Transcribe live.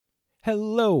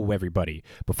Hello, everybody.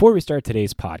 Before we start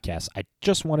today's podcast, I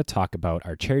just want to talk about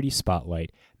our charity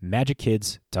spotlight,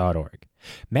 MagicKids.org.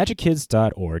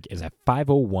 MagicKids.org is a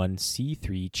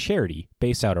 501c3 charity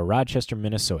based out of Rochester,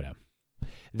 Minnesota.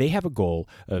 They have a goal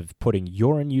of putting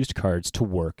your unused cards to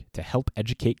work to help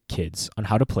educate kids on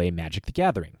how to play Magic the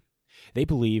Gathering. They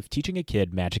believe teaching a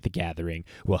kid Magic the Gathering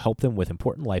will help them with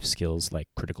important life skills like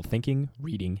critical thinking,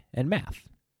 reading, and math.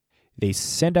 They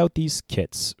send out these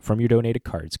kits from your donated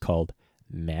cards called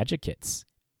Magic Kits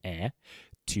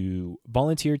to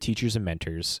volunteer teachers and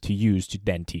mentors to use to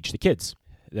then teach the kids.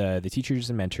 The teachers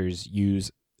and mentors use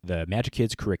the Magic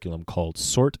Kids curriculum called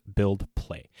Sort, Build,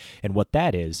 Play. And what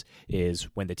that is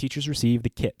when the teachers receive the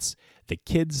kids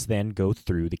then go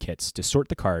through the kits to sort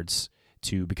the cards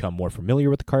to become more familiar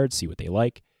with the cards, see what they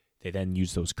like. They then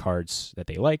use those cards that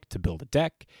they like to build a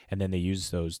deck, and then they use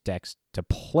those decks to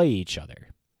play each other.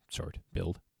 Sort,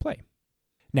 build, play.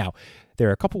 Now, there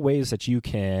are a couple ways that you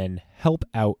can help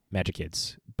out Magic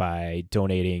Kids by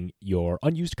donating your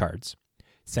unused cards,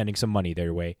 sending some money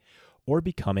their way, or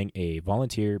becoming a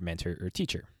volunteer, mentor, or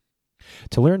teacher.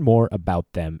 To learn more about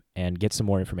them and get some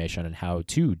more information on how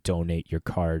to donate your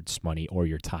cards, money, or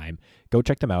your time, go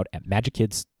check them out at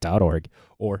MagicKids.org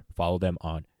or follow them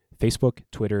on Facebook,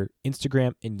 Twitter,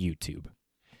 Instagram, and YouTube.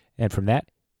 And from that,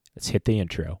 let's hit the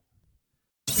intro.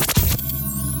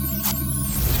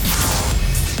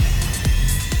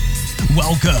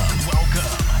 Welcome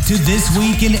to This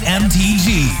Week in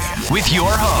MTG with your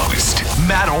host,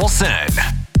 Matt Olson.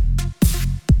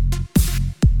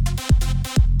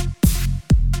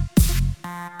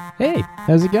 Hey,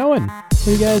 how's it going? What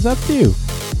are you guys up to?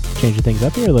 Changing things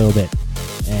up here a little bit.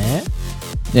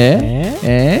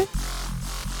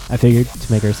 I figured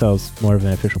to make ourselves more of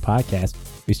an official podcast,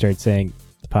 we started saying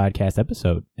the podcast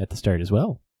episode at the start as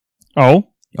well. Oh.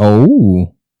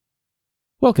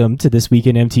 Welcome to This Week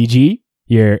in MTG,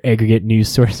 your aggregate news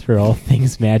source for all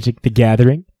things Magic the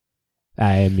Gathering.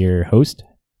 I am your host,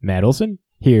 Matt Olson.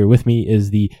 Here with me is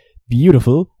the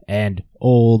beautiful and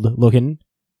old-looking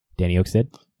Danny Oakstead.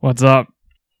 What's up?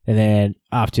 And then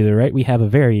off to the right, we have a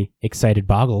very excited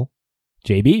Boggle,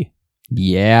 JB.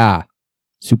 Yeah.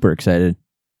 Super excited.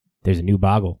 There's a new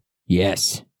Boggle.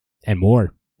 Yes. And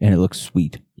more. And it looks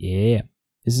sweet. Yeah.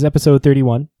 This is episode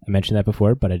 31. I mentioned that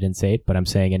before, but I didn't say it, but I'm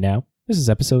saying it now. This is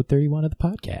episode 31 of the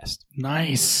podcast.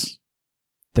 Nice.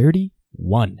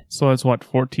 31. So that's what,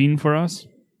 14 for us?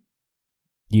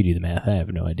 You do the math. I have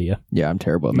no idea. Yeah, I'm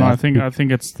terrible at No, math. I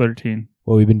think it's 13.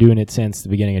 Well, we've been doing it since the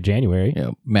beginning of January. Yeah,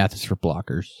 math is for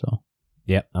blockers, so.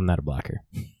 Yep, I'm not a blocker.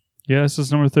 Yeah, this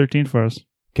is number 13 for us.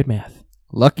 Good math.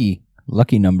 Lucky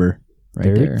number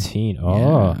right 13. there.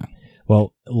 Oh. Yeah.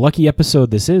 Well, lucky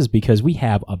episode this is because we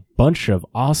have a bunch of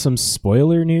awesome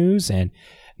spoiler news, and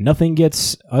nothing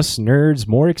gets us nerds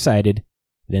more excited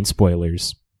than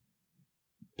spoilers.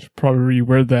 Should probably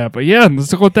reword that, but yeah,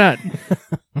 let's go with that.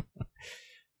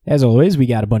 As always, we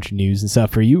got a bunch of news and stuff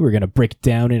for you. We're going to break it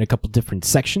down in a couple different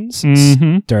sections,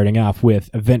 Mm-hmm. starting off with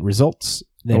event results.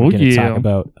 Then we're going to talk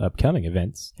about upcoming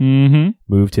events. Mm-hmm.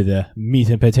 Move to the meat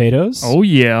and potatoes. Oh,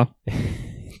 yeah.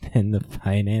 Then the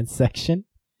finance section.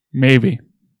 Maybe.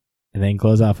 And then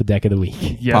close off with deck of the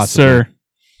week. Yes, Possibly. sir.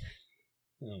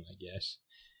 Oh my gosh.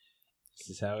 This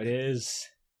is how it is.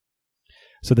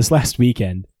 So this last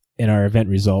weekend, in our event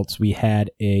results, we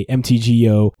had a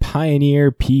MTGO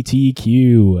Pioneer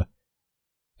PTQ,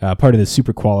 part of the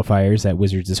super qualifiers that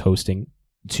Wizards is hosting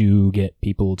to get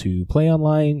people to play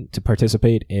online, to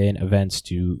participate in events,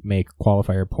 to make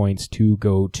qualifier points, to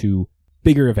go to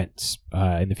bigger events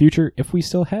in the future, if we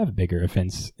still have bigger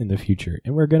events in the future.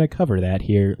 And we're going to cover that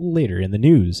here later in the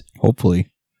news. Hopefully.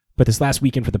 But this last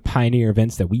weekend for the Pioneer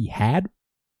events that we had,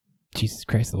 Jesus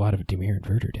Christ, a lot of Dimir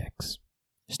Inverter decks.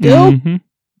 Still? Mm-hmm.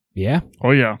 Yeah?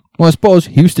 Oh, yeah. Well, I suppose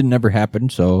Houston never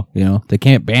happened, so, they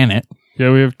can't ban it.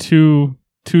 Yeah, we have two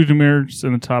Demirs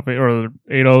in the top 8, or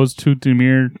 8-0s, 2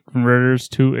 Dimir Converters,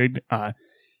 2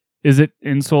 is it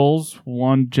Insoles,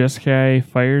 1 Jeskai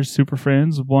Fires Super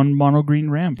Friends, 1 Mono Green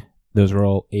Ramp. Those were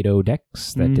all 8-0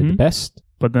 decks that did the best.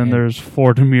 But then And- there's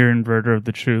 4 Dimir Inverter of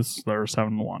the Truths that are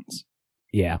 7-1s.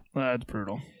 Yeah. That's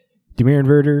brutal. Dimir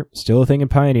Inverter, still a thing in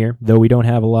Pioneer, though we don't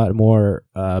have a lot more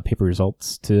paper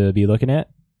results to be looking at.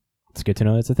 It's good to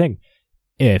know that's a thing.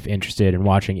 If interested in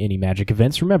watching any Magic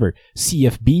events, remember,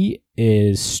 CFB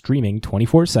is streaming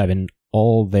 24/7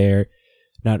 all their,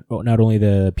 not only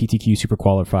the PTQ Super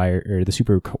Qualifier, or the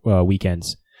Super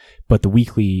weekends, but the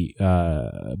weekday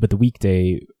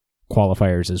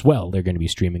qualifiers as well. They're going to be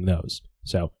streaming those.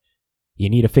 So, you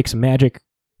need a fix of Magic,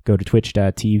 go to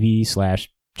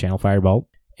twitch.tv/channelfireball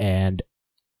and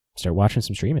start watching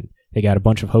some streaming. They got a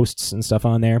bunch of hosts and stuff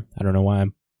on there. I don't know why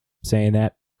I'm saying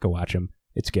that, go watch them.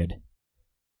 It's good.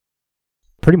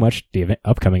 Pretty much the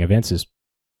upcoming events is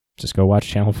just go watch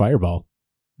Channel Fireball.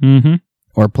 Mm-hmm.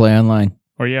 Or play online.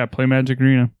 Or play Magic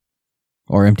Arena.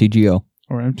 Or MTGO.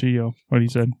 Or MTO, what he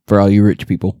said. For all you rich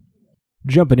people.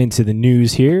 Jumping into the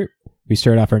news here, we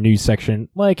start off our news section,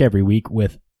 like every week,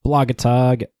 with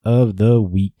Blogatog of the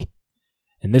Week.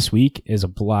 And this week is a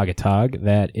Blogatog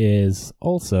that is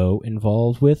also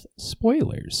involved with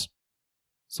spoilers.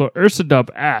 So Ursadub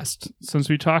asked, since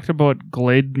we talked about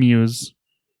Glade Muse,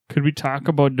 could we talk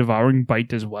about Devouring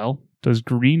Bite as well? Does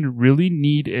green really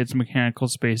need its mechanical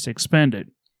space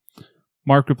expanded?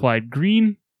 Mark replied,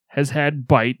 green has had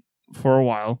Bite for a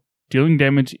while, dealing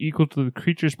damage equal to the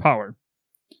creature's power.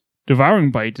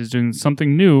 Devouring Bite is doing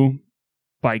something new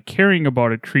by caring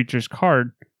about a creature's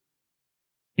card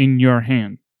in your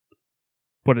hand,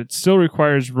 but it still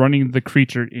requires running the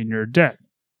creature in your deck.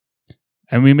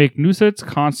 And we make new sets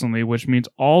constantly, which means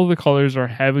all the colors are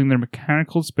having their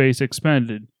mechanical space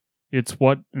expanded. It's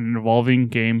what an evolving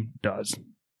game does.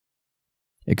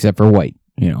 Except for white,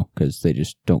 because they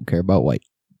just don't care about white.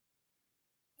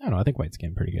 I don't know, I think white's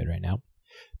getting pretty good right now.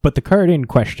 But the card in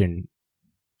question,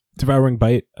 Devouring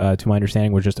Bite, to my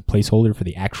understanding, was just a placeholder for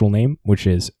the actual name, which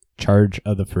is Charge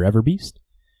of the Forever Beast.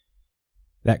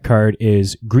 That card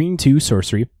is green 2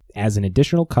 sorcery. As an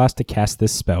additional cost to cast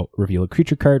this spell, reveal a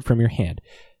creature card from your hand.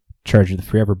 Charge of the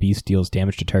Forever Beast deals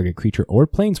damage to target creature or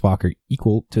planeswalker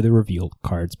equal to the revealed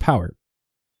card's power.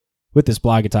 With this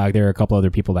Blogatog, there are a couple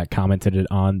other people that commented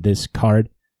on this card,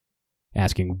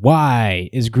 asking, why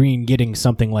is green getting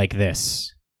something like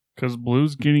this? Because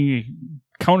blue's getting a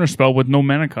counterspell with no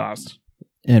mana cost.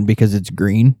 And because it's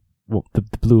green? Well, the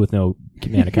blue with no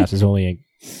mana cost is only a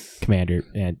commander,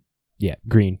 and yeah,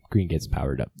 green gets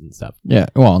powered up and stuff. Yeah,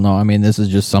 well, no, I mean, this is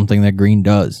just something that green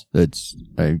does. It's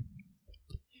a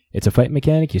fight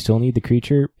mechanic. You still need the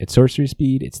creature. It's sorcery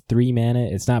speed. It's 3 mana.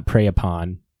 It's not Prey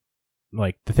Upon.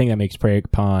 Like, the thing that makes Prey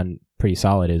Upon pretty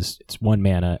solid is it's 1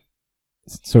 mana.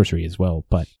 It's sorcery as well,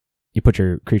 but you put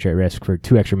your creature at risk for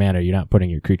 2 extra mana. You're not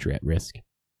putting your creature at risk.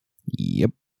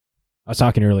 Yep. I was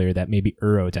talking earlier that maybe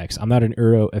Uro decks. I'm not an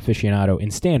Uro aficionado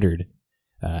in Standard.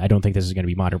 I don't think this is going to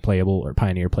be Modern playable or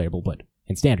Pioneer playable, but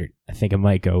in Standard, I think it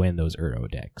might go in those Uro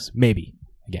decks. Maybe.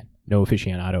 Again, no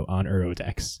aficionado on Uro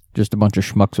decks. Just a bunch of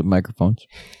schmucks with microphones.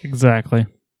 Exactly.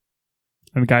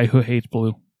 And a guy who hates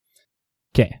blue.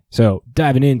 Okay, so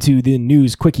diving into the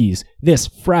news quickies. This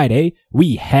Friday,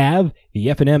 we have the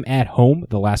FNM at home,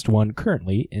 the last one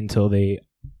currently, until they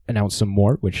announce some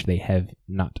more, which they have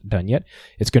not done yet.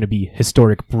 It's going to be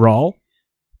Historic Brawl.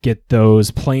 Get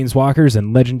those planeswalkers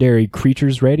and legendary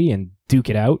creatures ready and duke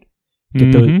it out.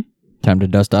 Get those. Time to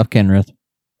dust off Kenrith.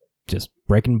 Just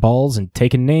breaking balls and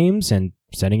taking names and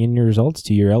sending in your results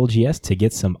to your LGS to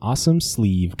get some awesome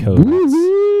sleeve codes.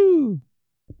 Woo-hoo!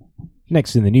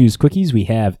 Next in the news quickies, we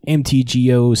have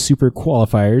MTGO Super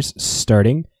Qualifiers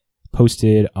starting,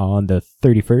 posted on the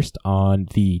 31st on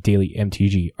the Daily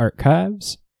MTG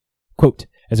Archives. Quote,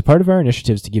 as a part of our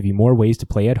initiatives to give you more ways to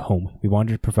play at home, we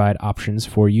wanted to provide options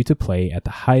for you to play at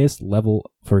the highest level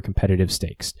for competitive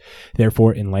stakes.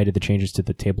 Therefore, in light of the changes to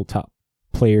the Tabletop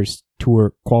Players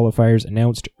Tour qualifiers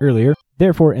announced earlier,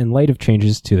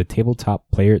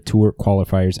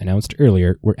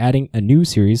 we're adding a new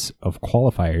series of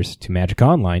qualifiers to Magic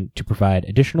Online to provide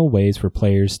additional ways for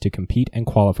players to compete and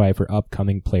qualify for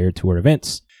upcoming Player Tour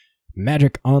events.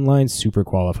 Magic Online Super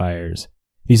Qualifiers.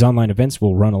 These online events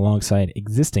will run alongside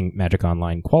existing Magic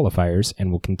Online qualifiers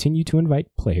and will continue to invite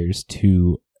players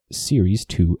to Series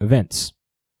 2 events.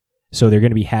 So they're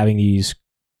going to be having these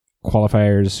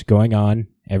qualifiers going on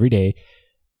every day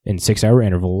in 6-hour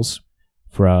intervals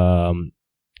from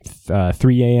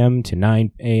 3 a.m. to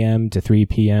 9 a.m. to 3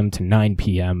 p.m. to 9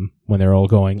 p.m. when they're all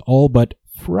going. All but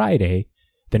Friday,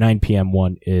 the 9 p.m.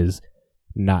 one is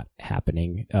not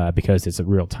happening because it's a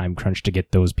real time crunch to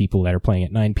get those people that are playing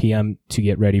at 9 p.m. to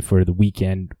get ready for the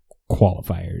weekend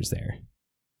qualifiers there.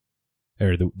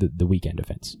 Or the weekend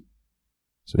events.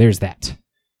 So there's that.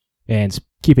 And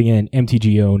keeping in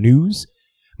MTGO news,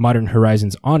 Modern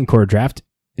Horizons Encore Draft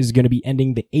is going to be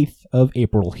ending the 8th of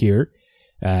April here.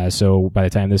 So by the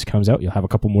time this comes out, you'll have a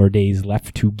couple more days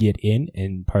left to get in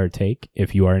and partake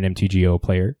if you are an MTGO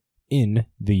player in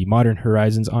the Modern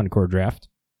Horizons Encore Draft.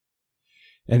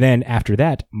 And then after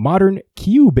that, Modern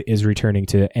Cube is returning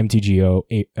to MTGO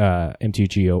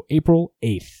April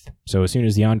 8th. So as soon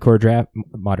as the Encore Draft,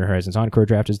 Modern Horizons Encore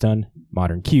Draft is done,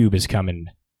 Modern Cube is coming.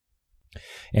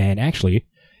 And actually,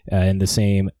 in the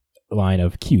same line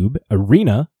of Cube,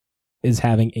 Arena is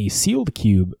having a sealed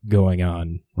cube going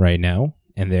on right now.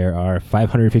 and there are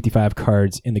 555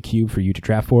 cards in the cube for you to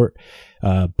draft for.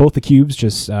 Both the cubes,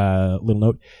 just a little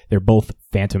note, they're both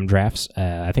phantom drafts.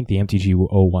 I think the MTG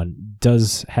 01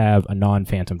 does have a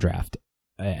non-phantom draft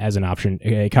as an option.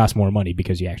 It costs more money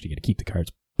because you actually get to keep the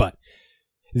cards. But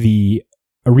the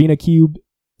Arena cube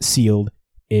sealed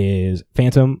is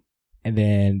phantom, and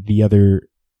then the other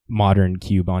modern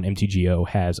cube on MTGO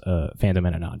has a phantom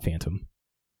and a non-phantom.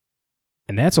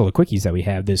 And that's all the quickies that we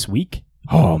have this week.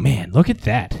 Oh man, look at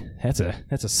that. That's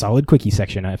a solid quickie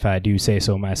section, if I do say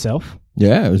so myself.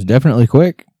 Yeah, it was definitely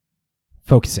quick.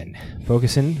 Focusing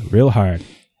real hard.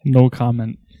 No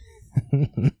comment.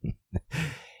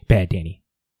 Bad Danny.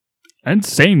 I didn't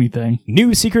say anything.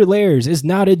 New Secret Lairs is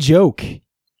not a joke.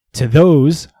 To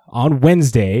those on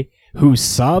Wednesday who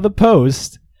saw the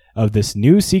post of this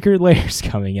new Secret Lairs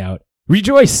coming out,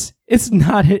 rejoice!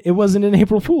 It wasn't an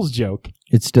April Fool's joke.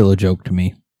 It's still a joke to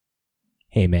me.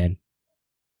 Hey man,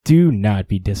 do not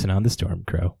be dissing on the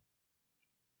Stormcrow.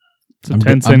 It's a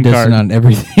 10-cent I'm dissing card. on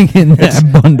everything in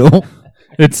that bundle.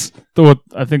 It's what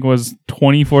I think was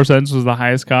 24 cents was the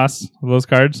highest cost of those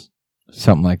cards.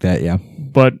 Something like that, yeah.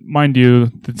 But mind you,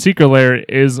 the Secret Lair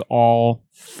is all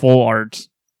full art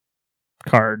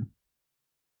card.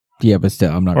 Yeah, but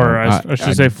still, I'm not. Or I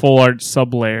should say full art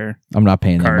sub-layer. I'm not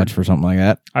paying card. that much for something like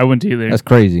that. I wouldn't either. That's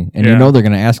crazy. And Yeah. you know they're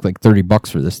going to ask like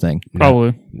 $30 for this thing.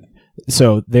 Probably.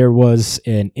 So there was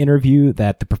an interview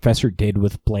that the professor did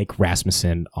with Blake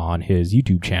Rasmussen on his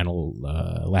YouTube channel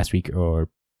last week or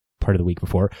part of the week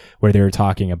before, where they were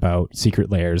talking about Secret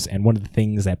Lairs. And one of the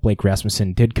things that Blake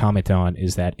Rasmussen did comment on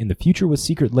is that in the future with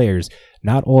Secret Lairs,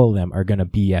 not all of them are going to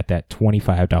be at that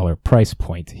 $25 price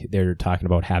point. They're talking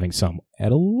about having some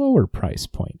at a lower price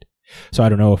point. So I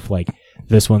don't know if like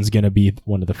this one's going to be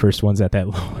one of the first ones at that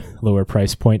lower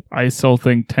price point. I still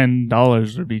think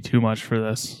 $10 would be too much for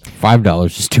this. $5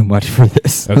 is too much for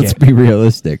this. Okay. Let's be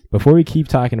realistic. Before we keep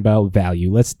talking about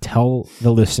value, let's tell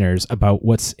the listeners about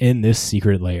what's in this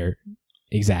Secret Lair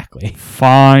exactly.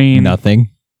 Fine. Nothing.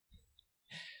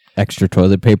 Extra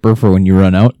toilet paper for when you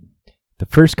run out. The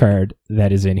first card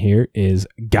that is in here is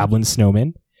Goblin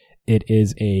Snowman. It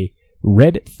is a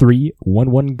red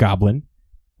 3/1/1 goblin.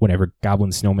 Whenever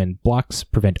Goblin Snowman blocks,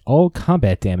 prevent all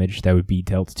combat damage that would be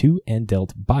dealt to and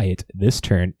dealt by it this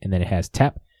turn, and then it has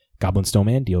tap. Goblin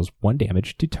Snowman deals 1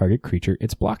 damage to target creature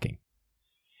it's blocking.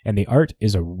 And the art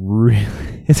is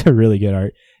it's a really good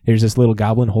art. There's this little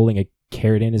goblin holding a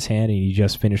carrot in his hand, and he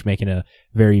just finished making a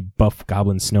very buff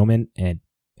Goblin Snowman, and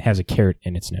it has a carrot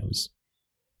in its nose.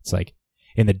 It's like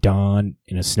in the dawn,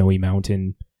 in a snowy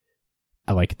mountain.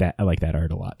 I like that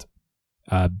art a lot.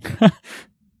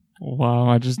 Wow,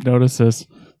 I just noticed this.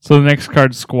 So the next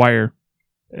card, Squire.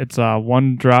 It's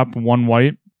 1 drop, 1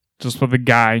 white, just with a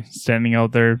guy standing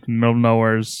out there in the middle of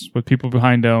nowhere with people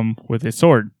behind him with a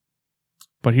sword.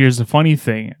 But here's the funny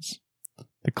thing is,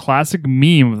 the classic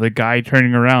meme of the guy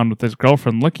turning around with his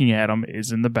girlfriend looking at him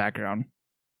is in the background.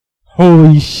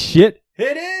 Holy shit.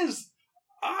 It is!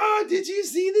 Oh, did you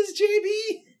see this,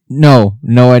 JB? No,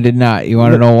 I did not. You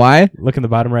want to know why? Look in the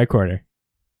bottom right corner.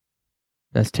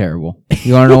 That's terrible.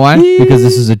 You want to know why? Because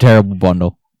this is a terrible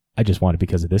bundle. I just want it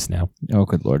because of this now. Oh,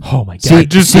 good lord. Oh my god. See, I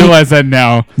just realized that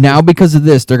now. Now because of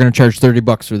this, they're going to charge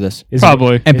 $30 for this.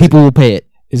 Probably. And people will pay it.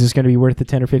 Is this going to be worth the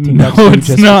 10 or 15 No, bucks?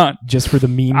 it's not. Just for the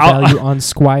meme I'll- value on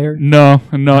Squire? No,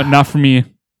 not for me,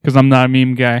 because I'm not a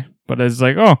meme guy. But it's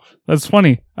like, oh, that's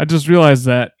funny. I just realized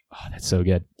that. Oh, that's so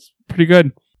good. Pretty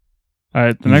good. All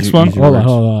right, the Easy- next one. easy. Hold works.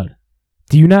 on.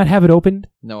 Do you not have it opened?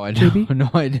 No, I JB? don't. No,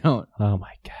 I don't. Oh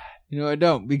my god. No, I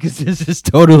don't. Because this is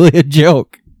totally a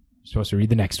joke. You're supposed to read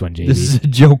the next one, JB. This is a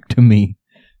joke to me.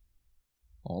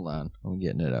 Hold on. I'm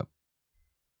getting it up.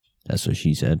 That's what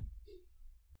she said.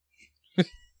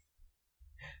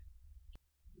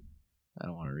 I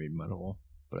don't want to read Mudhole,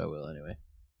 but I will anyway.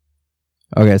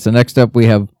 Okay, so next up we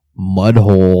have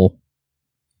Mudhole.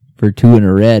 For 2 and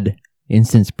a red,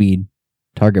 instant speed.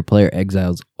 Target player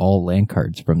exiles all land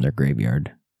cards from their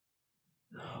graveyard.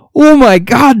 Oh my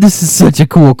god, this is such a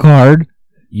cool card.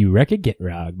 You wreck a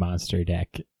Gitrog monster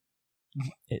deck.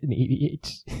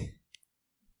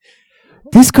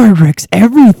 This card wrecks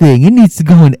everything. It needs to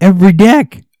go in every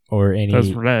deck. Or any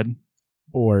That's red.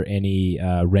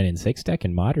 Ren and 6 deck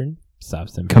in Modern.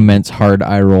 Stops them. Commence hard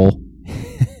eye roll.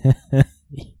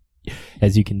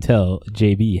 As you can tell,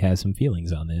 JB has some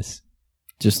feelings on this.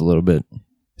 Just a little bit.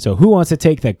 So who wants to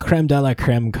take the creme de la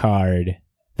creme card,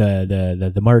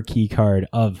 the marquee card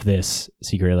of this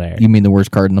Secret Lair? You mean the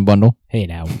worst card in the bundle? Hey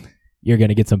now, you're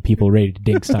gonna get some people ready to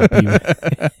dink stomp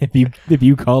you if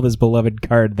you call this beloved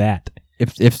card that.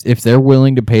 If they're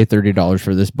willing to pay $30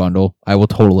 for this bundle, I will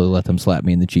totally let them slap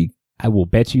me in the cheek. I will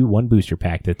bet you one booster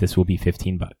pack that this will be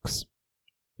 $15.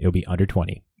 It'll be under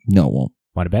 20. No, it won't.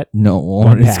 Want to bet? No, it won't.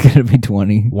 One It's pack. going to be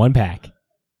 20. One pack.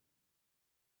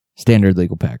 Standard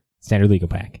legal pack. Standard legal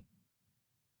pack.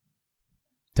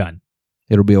 Done.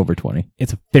 It'll be over 20.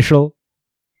 It's official.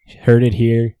 Heard it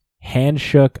here. Hand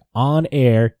shook on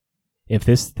air. If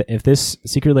this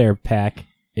Secret Lair pack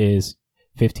is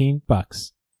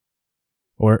 $15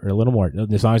 or a little more,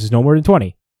 as long as it's no more than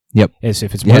 20. Yep. If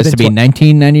it's It more has than to be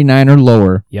 $19.99 or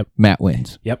lower. Yep. Matt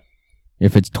wins. Yep.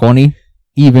 If it's 20,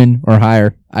 even or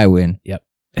higher, I win. Yep.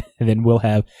 And then we'll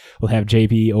have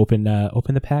JP open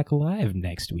the pack live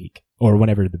next week or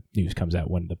whenever the news comes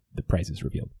out when the price is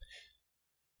revealed.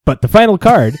 But the final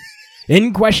card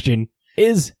in question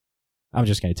is, I'm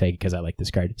just going to take it because I like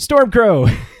this card.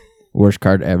 Stormcrow. Worst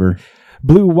card ever.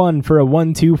 Blue 1 for a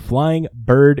 1/2 flying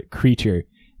bird creature.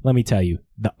 Let me tell you,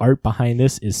 the art behind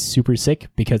this is super sick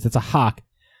because it's a hawk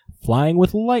flying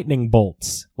with lightning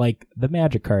bolts, like the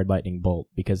Magic card Lightning Bolt,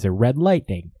 because they're red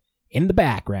lightning in the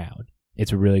background.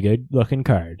 It's a really good looking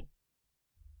card.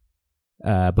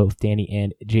 Both Danny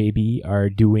and JB are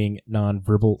doing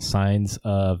nonverbal signs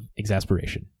of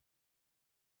exasperation.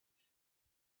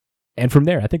 And from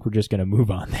there, I think we're just going to move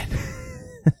on then.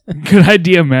 Good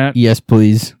idea, Matt. Yes,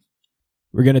 please.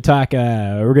 We're going to talk,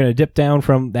 we're going to dip down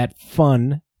from that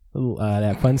fun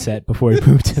set before we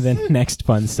move to the next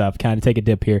fun stuff. Kind of take a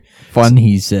dip here. Fun,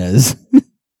 he says.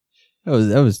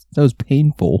 that was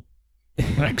painful.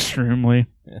 Extremely.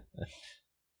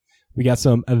 We got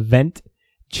some event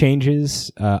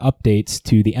changes, updates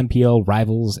to the MPL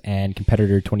Rivals and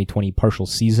Competitor 2020 partial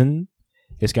season.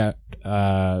 This got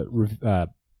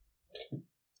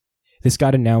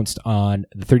announced on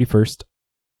the 31st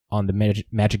on the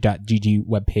Magic.gg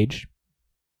webpage.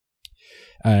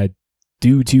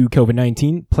 Due to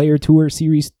COVID-19, Player Tour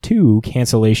Series 2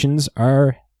 cancellations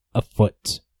are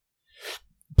afoot.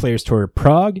 Players Tour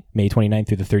Prague, May 29th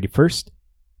through the 31st,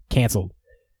 canceled.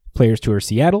 Players Tour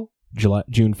Seattle,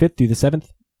 June 5th through the 7th,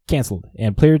 canceled.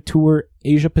 And Player Tour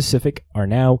Asia Pacific are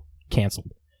now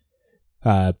canceled.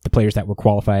 The players that were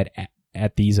qualified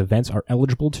at these events are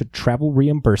eligible to travel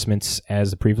reimbursements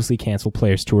as the previously canceled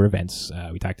Players Tour events.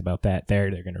 We talked about that there.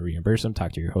 They're going to reimburse them.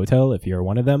 Talk to your hotel if you're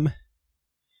one of them.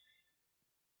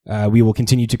 We will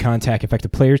continue to contact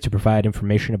affected players to provide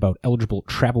information about eligible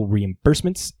travel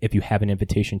reimbursements. If you have an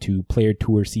invitation to Player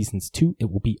Tour Seasons 2, it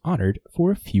will be honored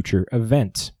for a future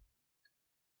event.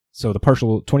 So the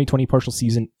 2020 partial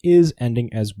season is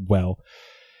ending as well.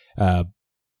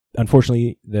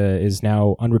 Unfortunately, is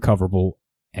now unrecoverable,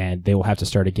 and they will have to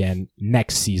start again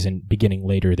next season, beginning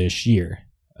later this year,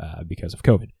 because of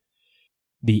COVID.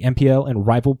 The MPL and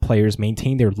rival players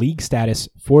maintain their league status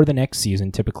for the next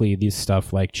season. Typically, this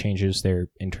stuff like changes their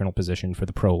internal position for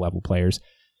the pro level players.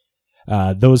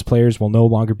 Those players will no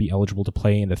longer be eligible to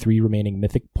play in the 3 remaining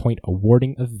Mythic Point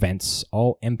awarding events.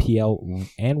 All MPL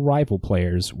and rival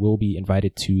players will be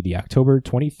invited to the October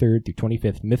 23rd through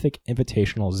 25th Mythic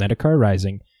Invitational Zendikar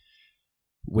Rising,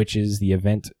 which is the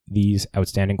event these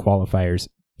outstanding qualifiers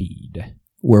feed.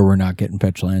 Where we're not getting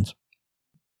fetch lands.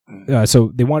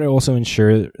 So they want to also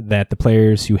ensure that the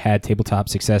players who had tabletop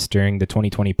success during the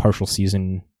 2020 partial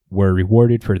season were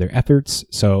rewarded for their efforts.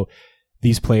 So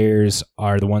these players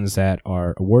are the ones that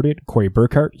are awarded. Corey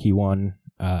Burkhart, he won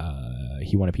a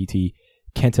PT.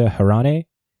 Kenta Harane,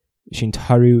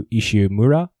 Shintaro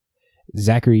Ishimura,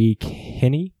 Zachary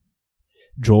Kinney,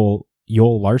 Yol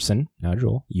Larson,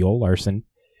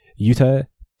 Yuta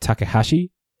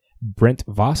Takahashi, Brent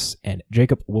Voss, and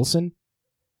Jacob Wilson.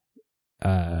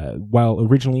 While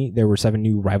originally there were 7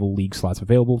 new rival league slots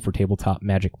available for tabletop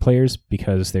Magic players,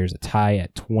 because there's a tie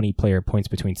at 20 player points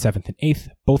between 7th and 8th,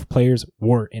 both players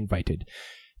were invited.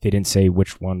 They didn't say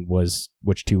which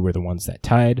 2 were the ones that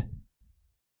tied.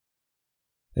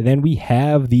 And then we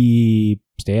have the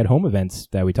stay-at-home events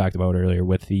that we talked about earlier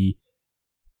with the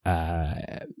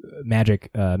Magic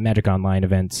Online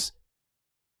events.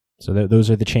 So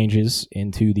those are the changes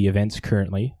into the events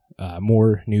currently.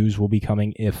 More news will be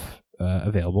coming if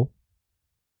available.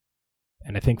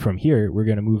 And I think from here, we're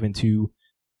going to move into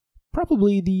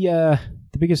probably the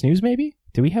biggest news, maybe?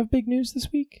 Do we have big news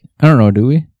this week? I don't know, do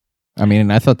we? I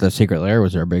mean, I thought the Secret Lair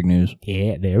was our big news.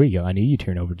 Yeah, there we go. I knew you'd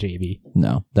turn over, JB.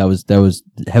 No, that was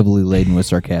heavily laden with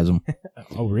sarcasm.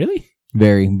 Oh, really?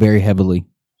 Very, very heavily.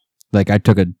 Like, I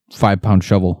took a 5-pound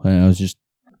shovel, and I was just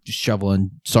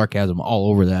shoveling sarcasm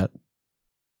all over that.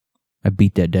 I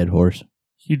beat that dead horse.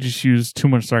 He just used too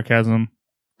much sarcasm,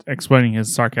 explaining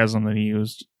his sarcasm that he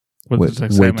used with his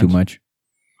excitement. Way too much.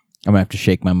 I'm going to have to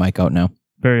shake my mic out now.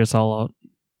 Bury us all out.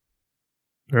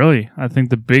 Really? I think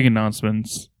the big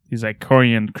announcements, these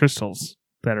Icorian crystals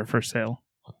that are for sale.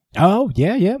 Oh,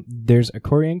 yeah. There's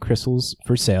Ikoria crystals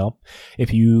for sale.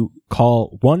 If you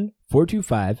call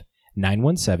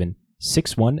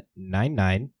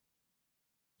 1-425-917-6199,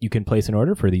 you can place an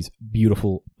order for these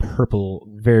beautiful, purple,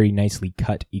 very nicely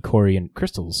cut Ikoria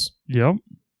crystals. Yep.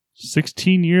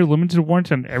 16-year limited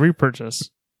warranty on every purchase.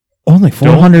 Only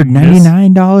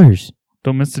 $499.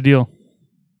 Don't miss the deal.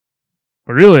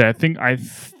 But really, I think I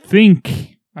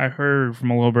heard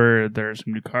from a little bit there are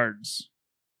some new cards.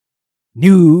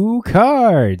 New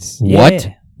cards! What?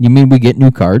 Yeah. You mean we get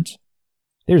new cards?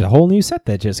 There's a whole new set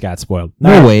that just got spoiled.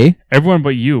 No way. Everyone but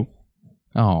you.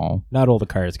 Oh. Not all the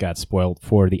cards got spoiled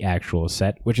for the actual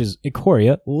set, which is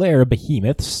Ikoria, Lair of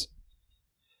Behemoths.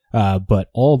 But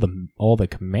all the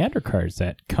commander cards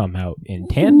that come out in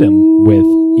tandem with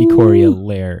Ikoria,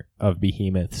 Lair of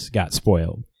Behemoths got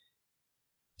spoiled.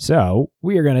 So,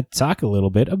 we are going to talk a little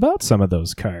bit about some of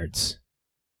those cards.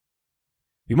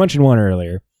 We mentioned one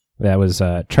earlier. That was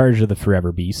Charge of the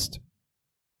Forever Beast.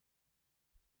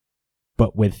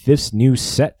 But with this new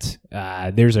set,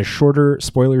 there's a shorter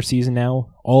spoiler season now.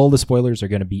 All the spoilers are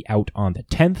going to be out on the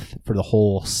 10th for the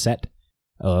whole set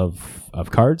of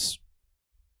cards.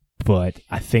 But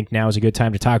I think now is a good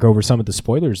time to talk over some of the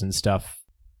spoilers and stuff.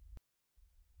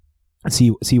 And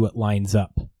see what lines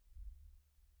up.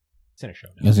 It's in a show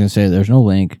now. I was going to say, there's no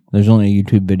link. There's only a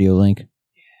YouTube video link.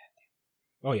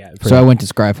 Oh, yeah. So I went to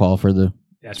Scryfall for the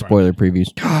spoiler previews.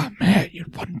 Oh, man, you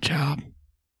had one job.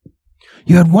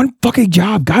 You had one fucking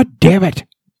job, god damn it!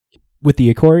 With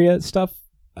the Ikoria stuff,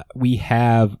 we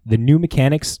have the new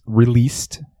mechanics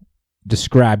released,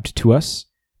 described to us,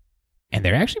 and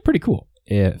they're actually pretty cool,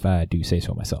 if I do say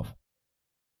so myself.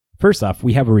 First off,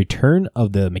 we have a return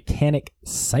of the mechanic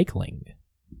Cycling.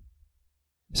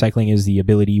 Cycling is the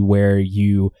ability where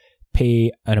you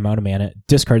pay an amount of mana,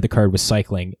 discard the card with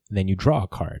Cycling, then you draw a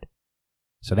card.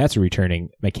 So that's a returning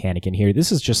mechanic in here.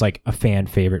 This is just like a fan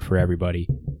favorite for everybody.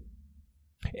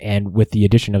 And with the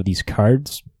addition of these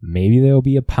cards, maybe there'll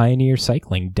be a Pioneer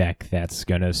Cycling deck that's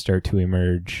going to start to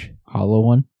emerge. Hollow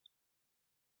one?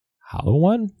 Hollow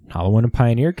one? Hollow one and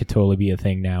Pioneer could totally be a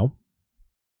thing now.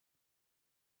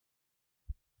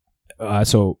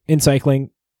 So in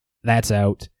Cycling, that's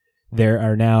out. There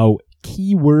are now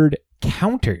keyword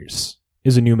counters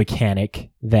is a new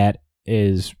mechanic that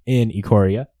is in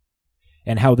Ikoria.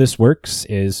 And how this works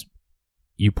is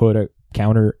you put a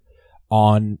counter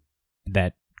on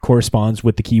that corresponds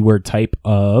with the keyword type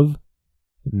of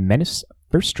Menace,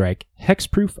 First Strike,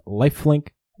 Hexproof, Lifelink,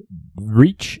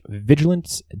 Reach,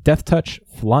 Vigilance, Death Touch,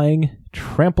 Flying,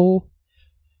 Trample,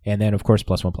 and then, of course,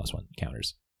 +1/+1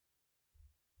 counters.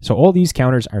 So all these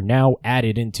counters are now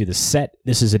added into the set.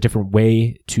 This is a different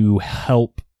way to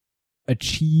help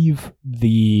achieve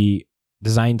the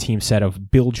design team set of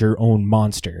build your own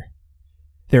monster.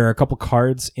 There are a couple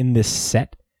cards in this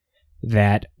set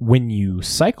that when you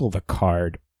cycle the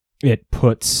card, it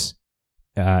puts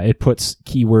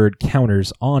keyword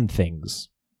counters on things.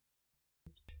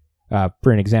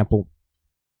 For an example,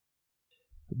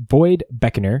 Void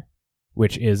Beckoner,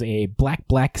 which is a black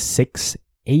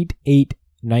 6/8/8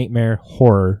 nightmare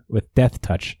horror with Death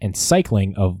Touch and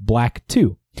cycling of black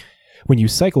 2. When you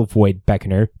cycle Void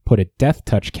Beckoner, put a Death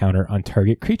Touch counter on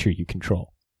target creature you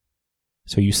control.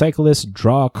 So you cycle this,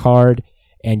 draw a card,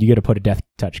 and you get to put a Death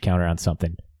Touch counter on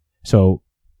something. So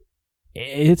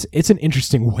it's an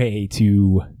interesting way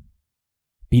to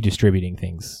be distributing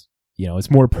things. You know,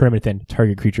 it's more permanent than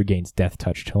target creature gains Death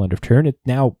Touch till end of turn. It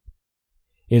now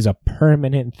is a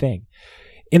permanent thing.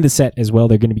 In the set as well,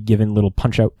 they're going to be given little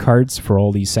punch-out cards for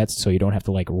all these sets, so you don't have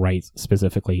to write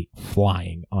specifically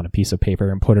flying on a piece of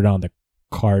paper and put it on the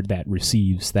card that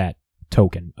receives that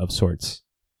token of sorts.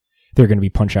 They're going to be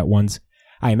punch-out ones.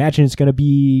 I imagine it's going to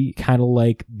be kind of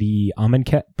like the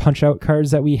Amonkhet punch-out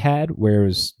cards that we had, where it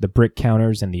was the brick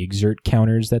counters and the exert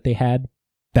counters that they had.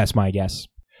 That's my guess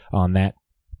on that.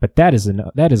 But that is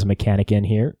a mechanic in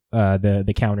here,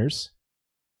 the counters.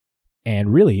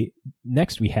 And really,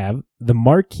 next we have the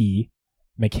marquee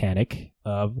mechanic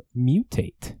of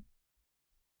Mutate.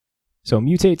 So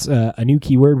Mutate's a new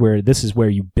keyword where this is where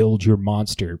you build your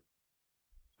monster.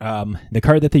 The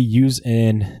card that they use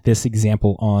in this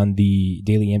example on the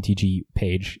Daily MTG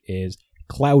page is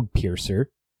Cloud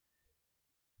Piercer.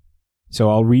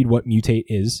 So I'll read what Mutate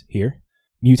is here.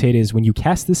 Mutate is when you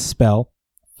cast this spell,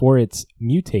 for its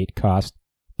Mutate cost,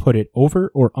 put it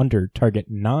over or under target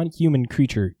non-human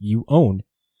creature you own.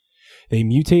 They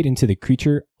mutate into the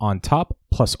creature on top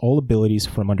plus all abilities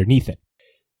from underneath it.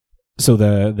 So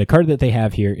the card that they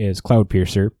have here is Cloud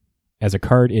Piercer. As a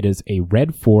card, it is a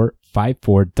red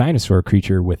 4/5/4 dinosaur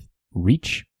creature with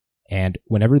reach, and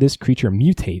whenever this creature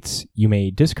mutates, you may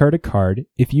discard a card.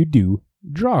 If you do,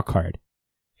 draw a card.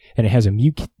 And it has a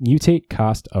mutate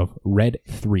cost of red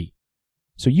 3.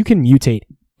 So you can mutate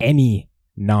any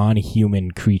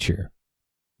non-human creature,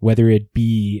 whether it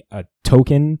be a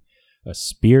token, a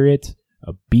spirit,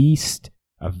 a beast,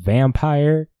 a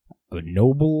vampire, a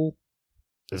noble.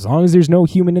 As long as there's no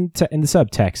human in the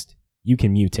subtext, you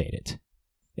can mutate it.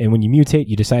 And when you mutate,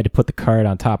 you decide to put the card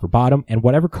on top or bottom, and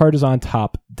whatever card is on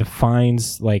top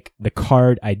defines like the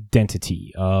card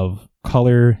identity of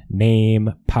color,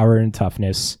 name, power, and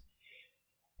toughness.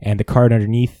 And the card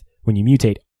underneath, when you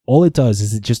mutate, all it does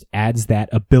is it just adds that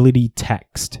ability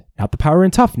text. Not the power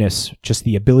and toughness, just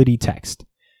the ability text.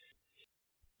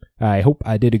 I hope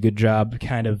I did a good job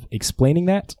kind of explaining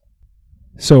that.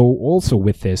 So also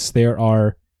with this, there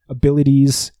are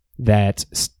abilities that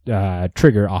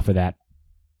trigger off of that.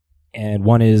 And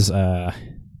one is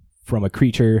from a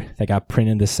creature that got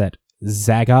printed in the set,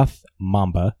 Zagoth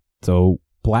Mamba. So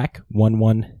black,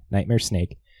 1/1 Nightmare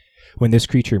Snake. When this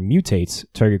creature mutates,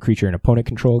 target creature and opponent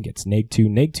control gets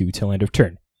 -2/-2 till end of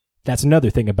turn. That's another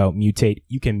thing about mutate.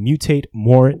 You can mutate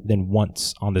more than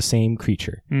once on the same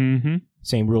creature. Mm-hmm.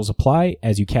 Same rules apply.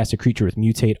 As you cast a creature with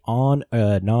mutate on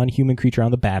a non-human creature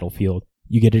on the battlefield,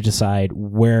 you get to decide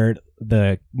where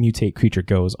the mutate creature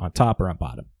goes, on top or on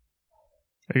bottom.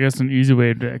 I guess an easy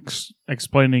way of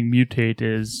explaining mutate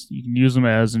is you can use them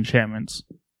as enchantments.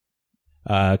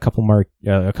 A couple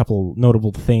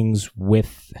notable things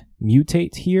with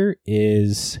mutate here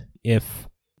is if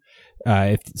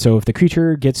the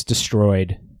creature gets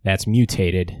destroyed, that's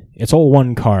mutated. It's all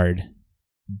one card.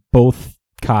 Both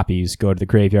copies go to the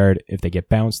graveyard. If they get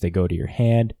bounced, they go to your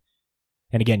hand.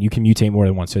 And again, you can mutate more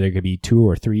than once, so there could be 2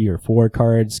 or 3 or 4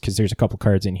 cards, because there's a couple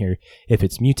cards in here. If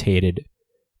it's mutated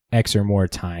X or more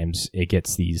times, it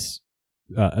gets these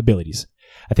abilities.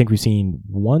 I think we've seen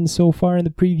one so far in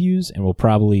the previews, and we'll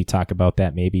probably talk about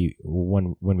that maybe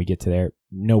when we get to there.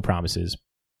 No promises,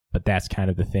 but that's kind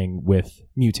of the thing with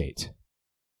mutate.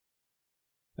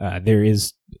 There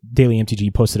is Daily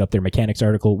MTG posted up their mechanics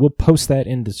article. We'll post that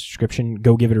in the description.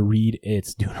 Go give it a read.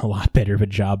 It's doing a lot better of a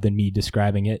job than me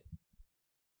describing it.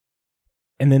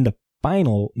 And then the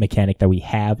final mechanic that we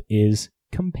have is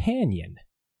Companion.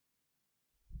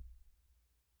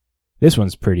 This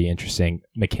one's pretty interesting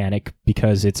mechanic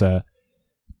because it's a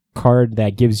card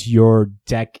that gives your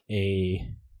deck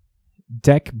a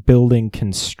deck building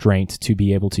constraint to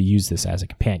be able to use this as a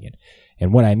companion.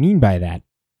 And what I mean by that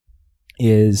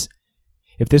is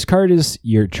if this card is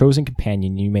your chosen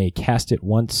companion, you may cast it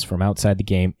once from outside the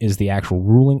game is the actual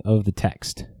ruling of the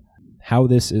text. How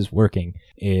this is working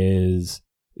is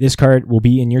this card will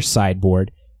be in your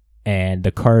sideboard, and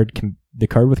the card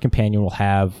with companion will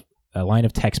have a line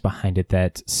of text behind it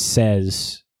that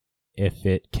says if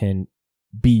it can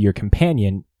be your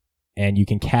companion, and you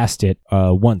can cast it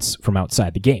once from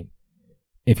outside the game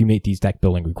if you meet these deck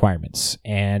building requirements.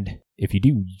 And if you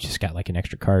do, you just got like an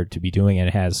extra card to be doing, and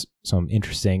it has some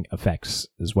interesting effects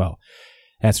as well.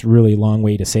 That's a really long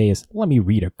way to say is, let me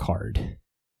read a card.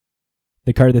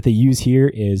 The card that they use here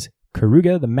is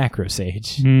Karuga the Macro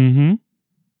Sage. Mm-hmm.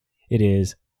 It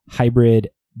is hybrid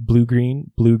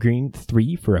blue-green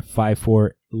 3 for a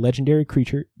 5/4 legendary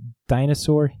creature,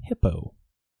 Dinosaur Hippo.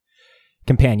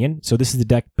 Companion. So this is the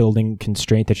deck building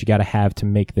constraint that you got to have to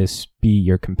make this be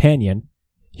your companion.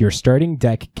 Your starting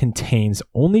deck contains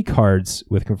only cards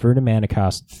with converted mana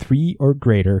cost 3 or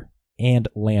greater and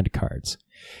land cards.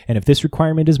 And if this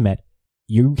requirement is met,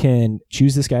 you can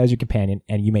choose this guy as your companion,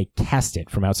 and you may cast it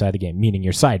from outside the game, meaning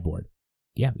your sideboard.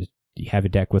 Yeah, you have a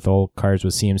deck with all cards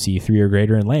with CMC 3 or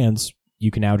greater and lands. You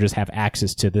can now just have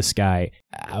access to this guy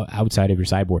outside of your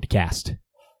sideboard to cast.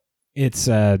 It's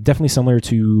definitely similar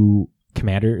to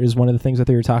Commander is one of the things that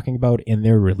they were talking about in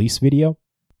their release video.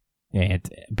 And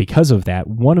because of that,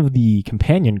 one of the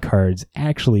companion cards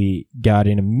actually got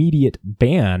an immediate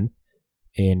ban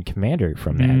in Commander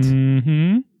from that.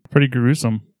 Mm-hmm. Pretty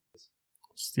gruesome.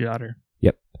 It's the otter.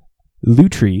 Yep.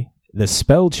 Lutri, the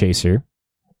Spell Chaser,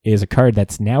 is a card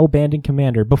that's now banned in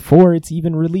Commander before it's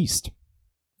even released.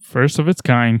 First of its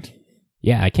kind.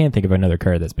 Yeah, I can't think of another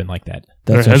card that's been like that.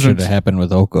 That's what should have happened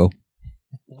with Oko.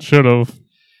 Should have.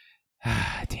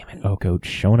 Damn it, Oko,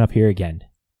 showing up here again.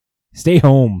 Stay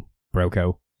home,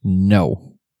 Broko.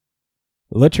 No.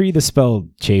 Lutri, the Spell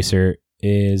Chaser,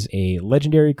 is a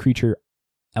legendary creature,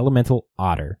 Elemental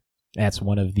Otter. That's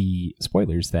one of the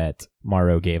spoilers that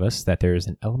Maro gave us, that there's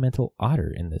an Elemental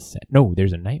Otter in this set. No,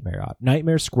 there's a Nightmare Otter.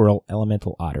 Nightmare Squirrel,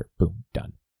 Elemental Otter. Boom,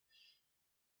 done.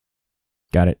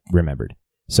 Got it, remembered.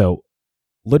 So,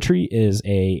 Lutri is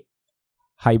a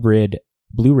hybrid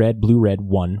blue-red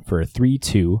 1 for a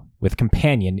 3/2 with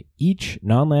companion. Each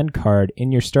non-land card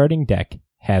in your starting deck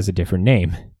has a different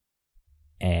name.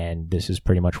 And this is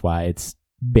pretty much why it's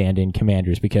banned in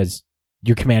Commanders, because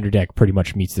your Commander deck pretty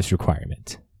much meets this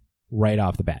requirement right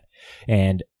off the bat.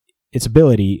 And its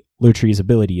ability, Lutree's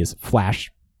ability, is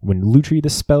Flash. When Lutree the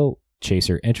Spell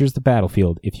Chaser enters the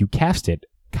battlefield, if you cast it,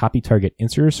 copy target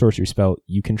instant or sorcery spell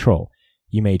you control.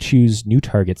 You may choose new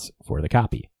targets for the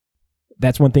copy.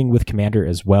 That's one thing with Commander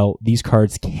as well. These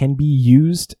cards can be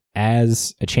used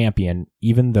as a champion,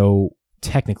 even though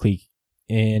technically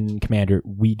in Commander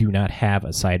we do not have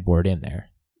a sideboard in there.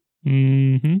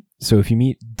 Mm-hmm. So if you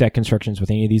meet deck constructions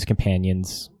with any of these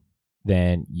companions,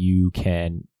 then you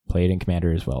can play it in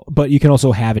Commander as well. But you can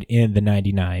also have it in the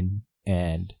 99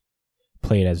 and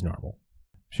play it as normal.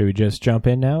 Should we just jump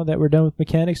in now that we're done with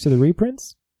mechanics to the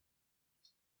reprints?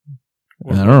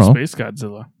 Or I don't know. Space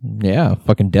Godzilla. Yeah,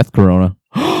 fucking Death Corona.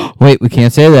 Wait, we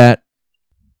can't say that.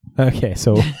 Okay,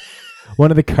 so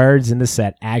one of the cards in the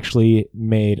set actually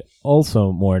made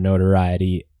also more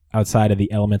notoriety outside of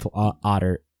the Elemental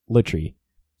Otter, Lutree.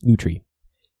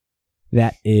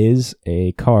 That is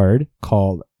a card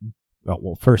called...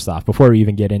 well, first off, before we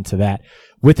even get into that,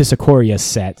 with the Ikoria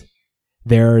set,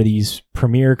 there are these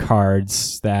premier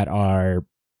cards that are,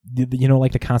 you know,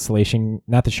 like the Constellation,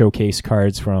 not the showcase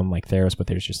cards from like Theros, but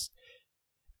there's just...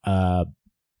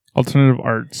 Alternative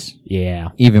arts. Yeah.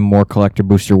 Even more collector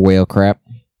booster whale crap.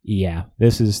 Yeah.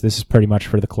 This is pretty much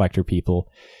for the collector people.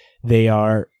 They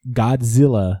are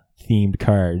Godzilla themed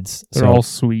cards. They're all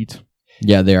sweet.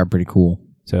 Yeah, they are pretty cool.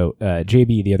 So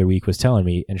JB the other week was telling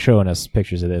me and showing us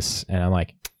pictures of this, and I'm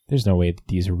like, there's no way that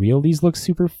these are real. These look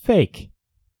super fake.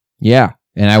 Yeah,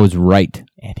 and I was right.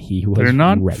 And he was They're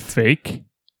not right. fake.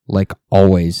 Like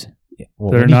always.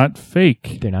 Well, They're not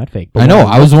fake. They're not fake. I know,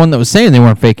 I was the one that was saying they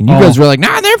weren't fake, and you guys were like,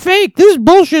 nah, they're fake. This is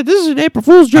bullshit. This is an April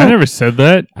Fool's joke. I never said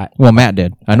that. Well, Matt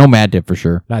did. I know Matt did for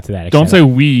sure. Not to that extent. Don't say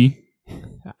we.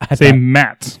 Say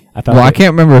Matt. I thought Well, I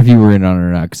can't remember if you were in on it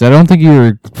or not, because I don't think you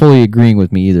were fully agreeing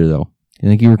with me either, though. I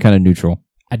think you were kind of neutral.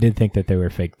 I did think that they were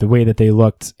fake. The way that they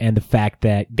looked and the fact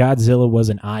that Godzilla was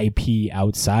an IP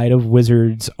outside of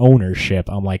Wizards' ownership,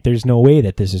 I'm like, there's no way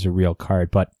that this is a real card.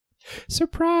 But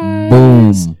surprise!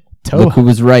 Boom. Look who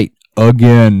was right.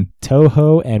 Again.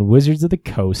 Toho and Wizards of the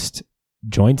Coast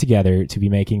joined together to be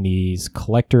making these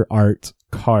collector art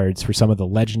cards for some of the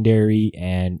legendary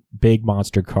and big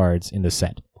monster cards in the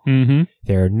set. Mm-hmm.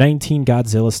 There are 19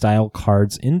 Godzilla-style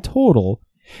cards in total,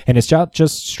 and it's not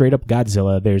just straight-up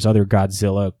Godzilla. There's other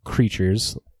Godzilla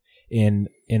creatures in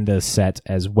the set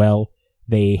as well.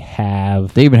 They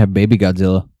even have Baby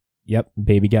Godzilla. Yep,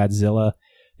 Baby Godzilla.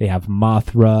 They have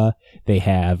Mothra. They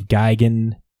have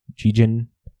Gigan,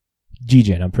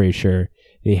 I'm pretty sure.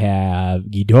 They have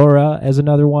Ghidorah as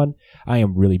another one. I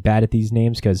am really bad at these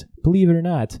names because, believe it or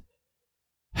not,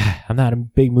 I'm not a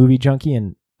big movie junkie,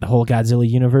 and the whole Godzilla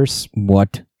universe,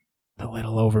 what? A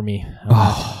little over me. I'm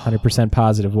not 100%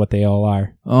 positive what they all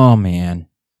are. Oh, man.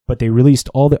 But they released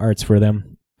all the arts for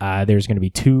them. There's going to be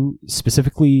 2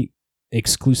 specifically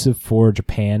exclusive for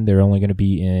Japan. They're only going to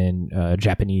be in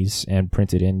Japanese and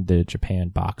printed in the Japan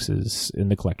boxes, in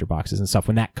the collector boxes and stuff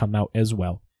when that come out as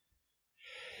well.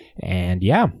 And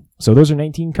yeah, so those are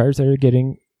 19 cards that are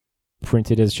getting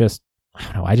printed as just, I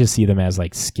don't know, I just see them as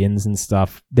like skins and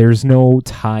stuff. There's no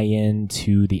tie-in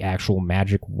to the actual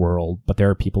Magic world, but there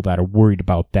are people that are worried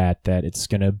about that it's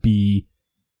going to be,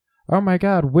 oh my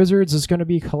god, Wizards is going to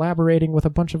be collaborating with a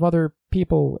bunch of other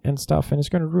people and stuff, and it's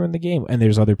going to ruin the game. And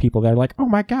there's other people that are like, oh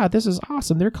my god, this is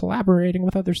awesome. They're collaborating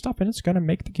with other stuff, and it's going to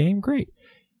make the game great.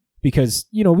 Because,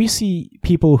 you know, we see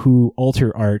people who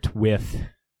alter art with,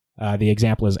 the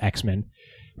example is X-Men.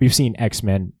 We've seen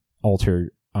X-Men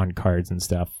alter on cards and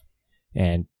stuff.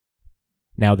 And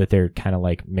now that they're kind of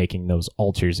like making those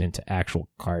alters into actual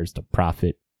cards to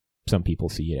profit, some people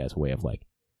see it as a way of like,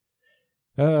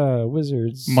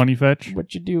 Wizards. Money fetch.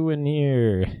 What you doing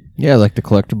here? Yeah, like the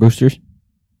collector boosters.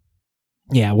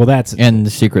 Yeah, well that's... And the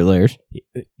secret layers.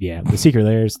 Yeah, the secret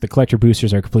layers, the collector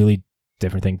boosters are a completely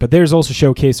different thing. But there's also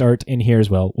showcase art in here as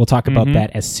well. We'll talk about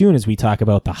that as soon as we talk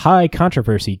about the high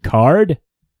controversy card.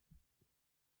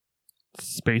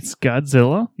 Space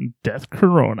Godzilla, Death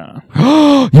Corona.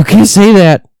 You can't say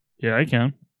that. Yeah, I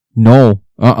can. No.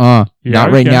 Yeah,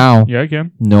 not right now. Yeah, I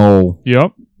can. No.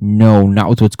 Yep. No, not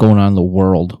with what's going on in the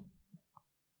world.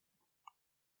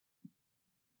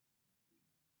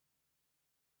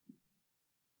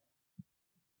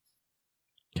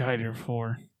 God, you're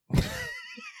 4.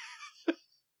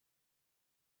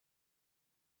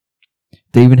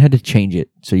 They even had to change it,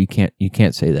 so you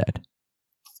can't say that.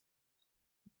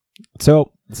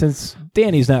 So, since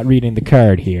Danny's not reading the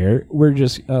card here,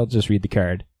 I'll just read the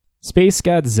card. Space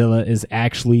Godzilla is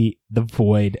actually the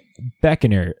Void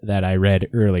Beckoner that I read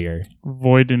earlier.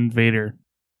 Void Invader.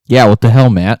 Yeah, what the hell,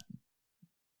 Matt?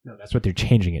 No, that's what they're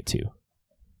changing it to.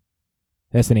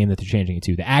 That's the name that they're changing it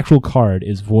to. The actual card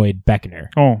is Void Beckoner.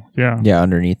 Oh, yeah. Yeah,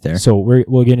 underneath there. So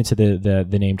we'll get into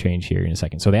the name change here in a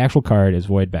second. So the actual card is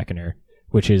Void Beckoner,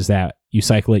 which is that you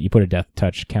cycle it, you put a death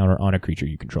touch counter on a creature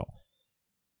you control.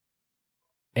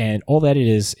 And all that it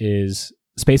is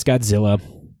Space Godzilla,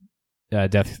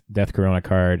 Death Corona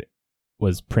card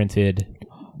was printed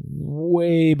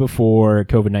way before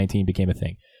COVID-19 became a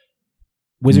thing.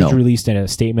 Wizards released a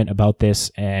statement about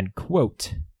this and,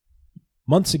 quote,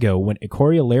 "Months ago, when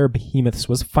Ikoria Lair Behemoths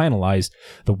was finalized,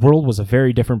 the world was a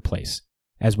very different place.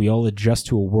 As we all adjust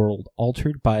to a world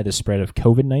altered by the spread of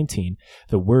COVID-19,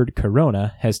 the word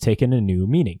Corona has taken a new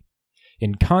meaning.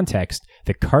 In context,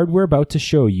 the card we're about to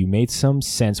show you made some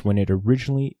sense when it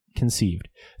originally conceived.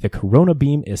 The Corona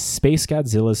Beam is Space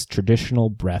Godzilla's traditional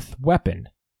breath weapon.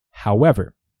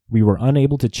 However, we were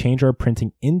unable to change our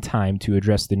printing in time to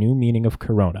address the new meaning of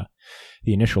Corona.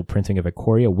 The initial printing of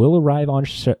Ikoria will arrive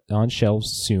on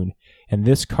shelves soon, and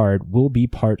this card will be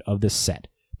part of the set,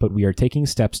 but we are taking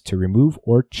steps to remove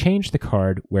or change the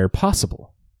card where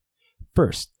possible.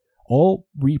 First, all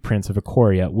reprints of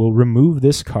Ikoria will remove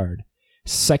this card.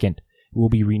 Second, we'll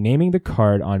be renaming the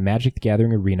card on Magic the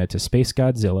Gathering Arena to Space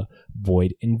Godzilla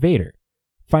Void Invader.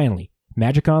 Finally,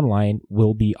 Magic Online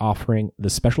will be offering the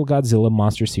Special Godzilla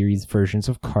Monster Series versions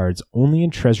of cards only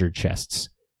in treasure chests.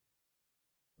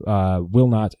 Will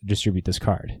not distribute this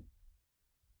card.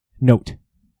 Note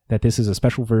that this is a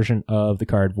special version of the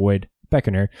card Void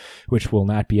Beckoner, which will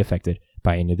not be affected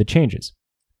by any of the changes.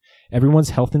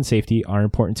 Everyone's health and safety are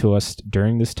important to us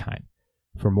during this time.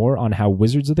 For more on how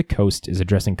Wizards of the Coast is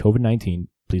addressing COVID-19,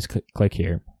 please click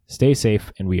here. Stay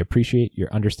safe, and we appreciate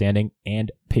your understanding and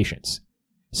patience."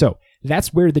 So,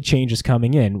 that's where the change is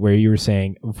coming in, where you were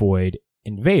saying Void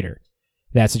Invader.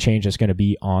 That's a change that's going to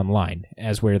be online,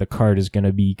 as where the card is going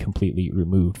to be completely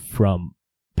removed from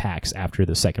packs after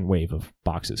the second wave of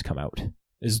boxes come out,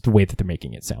 is the way that they're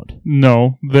making it sound.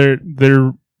 No,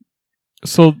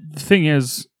 so the thing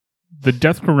is, the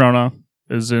Death Corona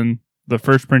is in the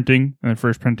first printing and the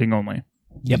first printing only.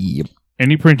 Yep.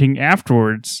 Any printing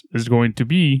afterwards is going to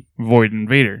be Void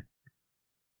Invader.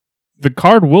 The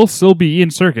card will still be in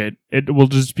circuit. It will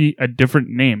just be a different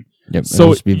name. Yep, so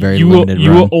it'll just be very you limited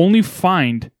will run. only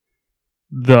find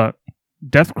the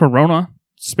Death Corona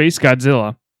Space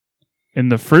Godzilla in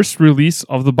the first release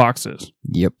of the boxes.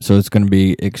 Yep, so it's going to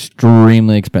be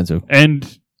extremely expensive.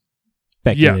 And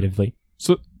Speculatively.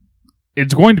 so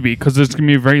it's going to be, because there's going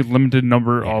to be a very limited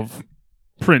number of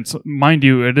prints. Mind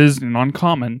you, it is an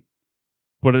uncommon,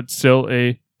 but it's still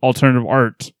a alternative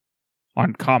art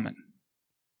uncommon.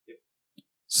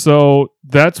 So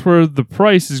that's where the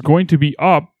price is going to be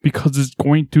up, because it's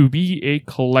going to be a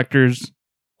collector's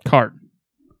card.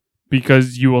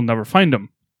 Because you will never find them.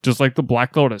 Just like the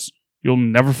Black Lotus. You'll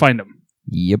never find them.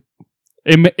 Yep.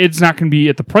 It's not going to be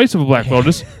at the price of a Black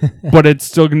Lotus, but it's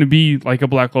still going to be like a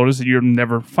Black Lotus and you'll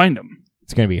never find them.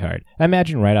 It's going to be hard. I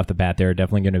imagine right off the bat there are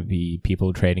definitely going to be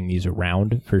people trading these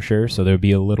around for sure, so there'll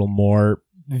be a little more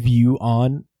view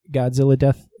on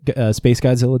Space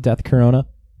Godzilla Death Corona.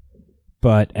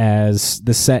 But as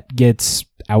the set gets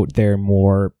out there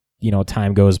more,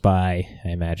 time goes by, I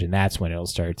imagine that's when it'll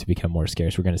start to become more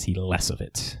scarce. We're going to see less of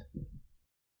it.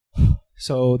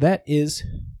 So that is...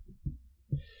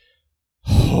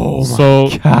 Oh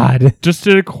my God. Just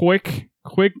did a quick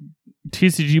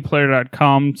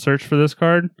TCGplayer.com search for this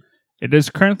card. It is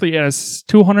currently at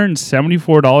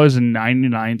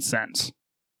 $274.99.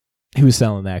 Who's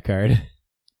selling that card?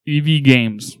 EV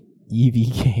Games. EV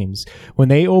Games. When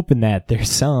they open that, they're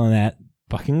selling that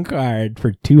fucking card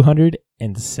for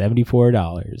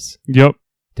 $274. Yep.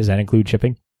 Does that include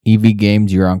shipping? EV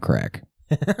Games, you're on crack.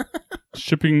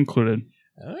 Shipping included.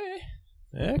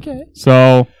 Okay.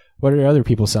 So, what are other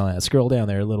people selling at? Scroll down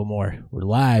there a little more. We're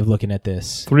live looking at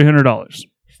this. $300.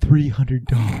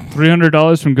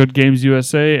 $300 from Good Games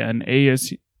USA, and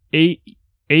AES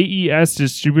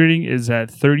Distributing is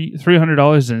at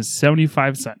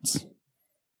 $300.75.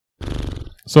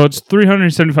 So it's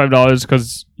 $375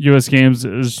 because US Games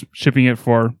is shipping it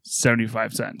for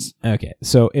 75 cents. Okay,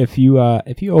 so if you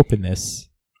open this,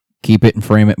 keep it and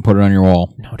frame it and put it on your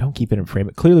wall. No, don't keep it and frame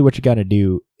it. Clearly, what you got to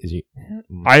do is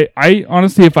I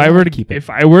honestly, if I were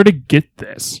to get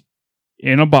this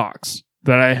in a box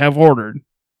that I have ordered,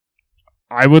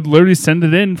 I would literally send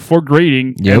it in for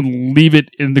grading and leave it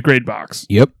in the grade box.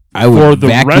 Yep. I would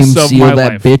vacuum seal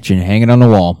that life. Bitch and hang it on the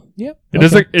wall. Yep.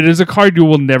 It is a card you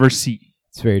will never see.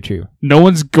 It's very true. No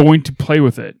one's going to play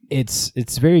with it.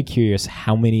 It's very curious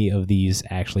how many of these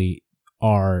actually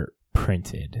are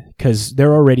printed, because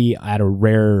they're already at a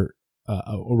rare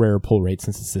a rarer pull rate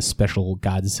since it's this special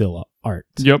Godzilla art.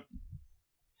 Yep.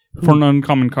 For an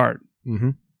uncommon card.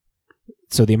 Mm-hmm.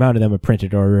 So the amount of them are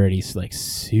printed are already like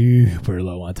super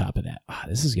low on top of that.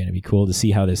 This is going to be cool to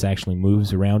see how this actually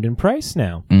moves around in price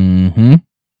now. Mm-hmm.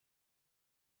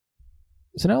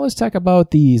 So now let's talk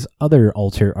about these other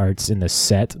alter arts in the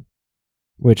set,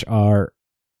 which are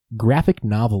graphic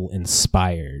novel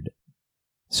inspired.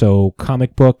 So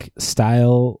comic book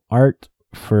style art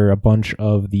for a bunch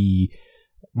of the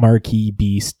marquee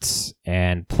beasts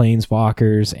and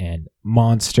planeswalkers and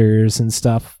monsters and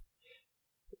stuff.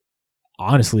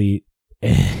 Honestly,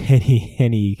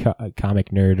 any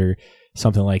comic nerd or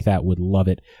something like that would love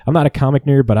it. I'm not a comic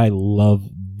nerd, but I love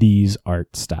these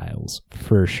art styles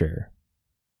for sure.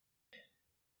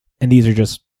 And these are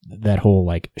just that whole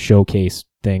like showcase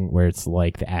thing where it's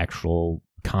like the actual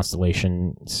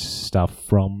constellation stuff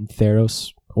from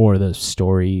Theros or the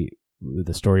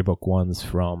storybook ones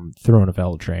from Throne of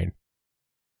Eldraine.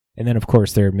 And then, of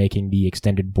course, they're making the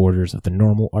extended borders of the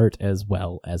normal art as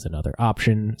well as another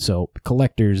option. So,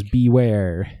 collectors,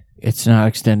 beware. It's not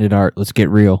extended art. Let's get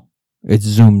real. It's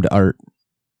zoomed art.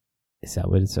 Is that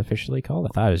what it's officially called?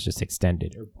 I thought it was just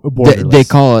extended. They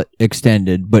call it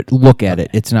extended, but look at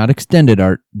it. It's not extended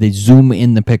art. They zoom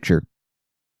in the picture.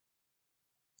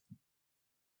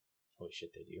 Holy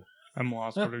shit, they do. I'm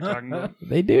lost what they're talking about.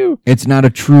 They do. It's not a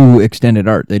true extended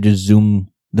art. They just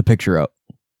zoom the picture out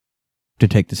to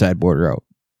take the side border out.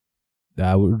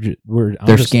 They're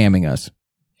scamming us.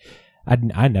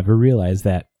 I never realized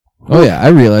that. Oh yeah, I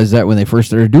realized that when they first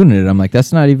started doing it. I'm like,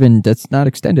 that's not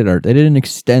extended art. They didn't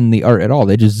extend the art at all.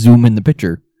 They just zoom in the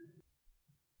picture.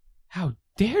 How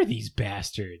dare these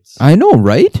bastards? I know,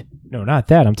 right? No, not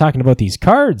that. I'm talking about these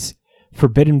cards.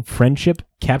 Forbidden Friendship,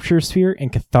 Capture Sphere,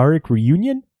 and Catharic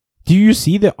Reunion. Do you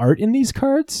see the art in these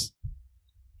cards?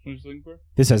 What are you looking for?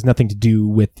 This has nothing to do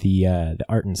with the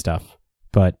art and stuff,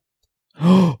 but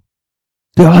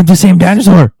they're on the same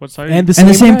dinosaur What side? and the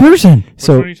same person. Which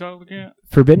So one are you looking at?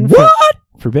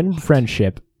 Forbidden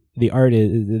Friendship. The art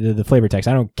is the flavor text.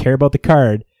 I don't care about the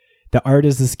card. The art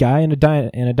is this guy and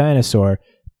a dinosaur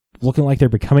looking like they're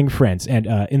becoming friends. And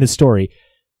in the story,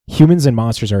 humans and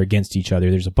monsters are against each other.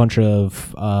 There's a bunch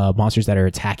of monsters that are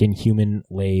attacking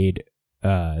human-laid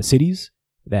cities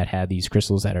that have these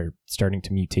crystals that are starting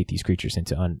to mutate these creatures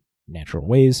into unnatural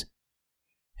ways.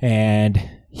 And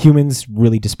humans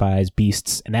really despise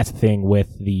beasts, and that's the thing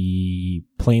with the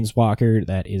planeswalker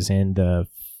that is in the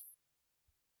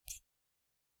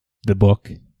book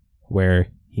where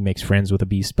he makes friends with a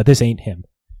beast, but this ain't him.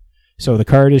 So the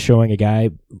card is showing a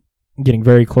guy getting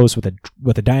very close with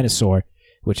a dinosaur,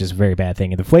 which is a very bad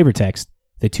thing. In the flavor text,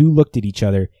 the two looked at each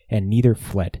other and neither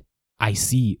fled. I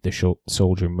see, the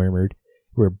soldier murmured.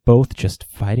 We're both just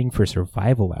fighting for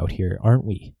survival out here, aren't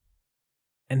we?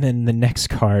 And then the next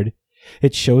card,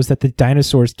 it shows that the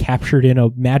dinosaur's captured in a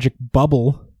magic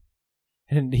bubble,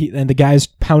 and the guy's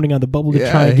pounding on the bubble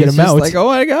to try and get him out. Like, oh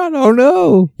my god, oh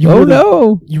no,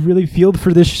 no! You really feel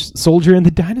for this soldier and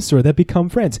the dinosaur that become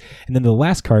friends. And then the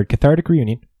last card, Cathartic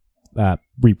Reunion,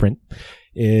 reprint,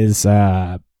 is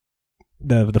the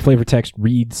flavor text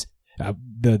reads,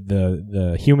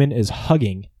 the human is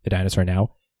hugging the dinosaur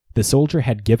now. The soldier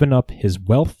had given up his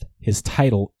wealth, his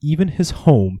title, even his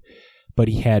home, but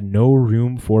he had no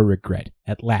room for regret.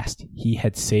 At last, he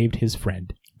had saved his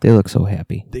friend. They look so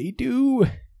happy. They do.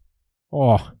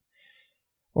 Oh,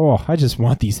 I just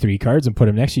want these three cards and put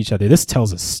them next to each other. This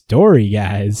tells a story,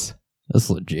 guys. That's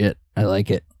legit. I like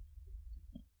it.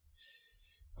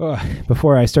 Oh,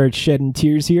 before I start shedding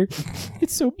tears here,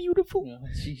 it's so beautiful. Oh,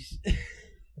 jeez.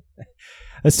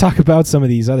 Let's talk about some of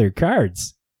these other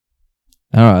cards.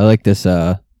 I don't know. I like this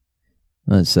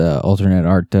alternate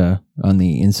art on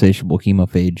the Insatiable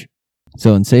Hemophage.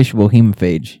 So Insatiable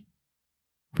Hemophage,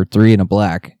 for 3 and a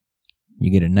black,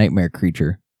 you get a nightmare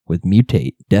creature with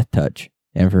Mutate, Death Touch.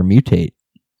 And for Mutate,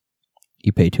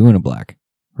 you pay 2 and a black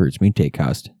for its Mutate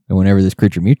cost. And whenever this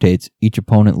creature mutates, each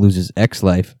opponent loses X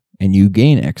life, and you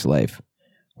gain X life,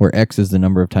 where X is the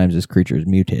number of times this creature is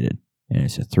mutated. And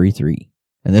it's a 3/3.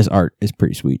 And this art is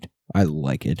pretty sweet. I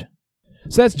like it.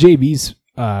 So that's JB's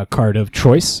card of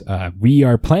choice. We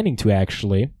are planning to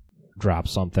actually drop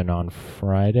something on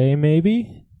Friday,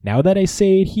 maybe. Now that I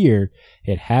say it here,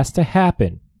 it has to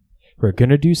happen. We're going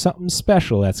to do something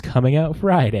special that's coming out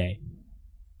Friday.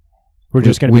 We're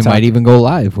just going to We might even go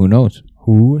live. Who knows?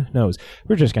 Who knows?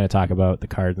 We're just going to talk about the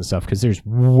cards and stuff because there's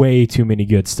way too many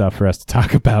good stuff for us to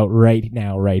talk about right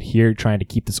now, right here, trying to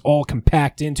keep this all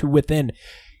compact into within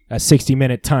a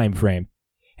 60-minute time frame.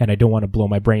 And I don't want to blow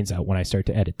my brains out when I start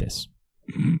to edit this.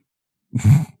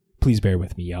 Please bear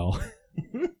with me, y'all.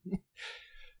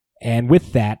 And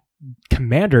with that,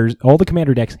 all the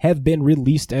Commander decks have been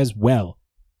released as well.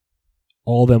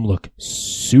 All of them look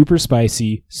super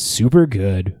spicy, super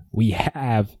good. We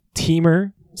have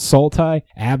Temur, Sultai,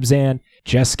 Abzan,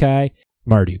 Jeskai,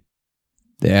 Mardu.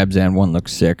 The Abzan one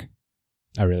looks sick.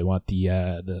 I really want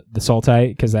the Sultai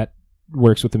because that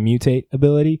works with the mutate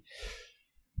ability.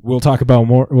 We'll talk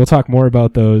more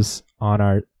about those on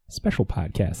our special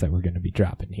podcast that we're going to be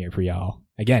dropping here for y'all.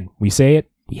 Again, we say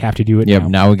it, we have to do it. Yep,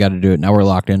 now we got to do it. Now we're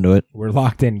locked into it. We're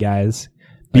locked in, guys.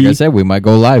 Like I said, we might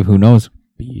go live. Who knows?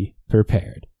 Be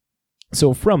prepared.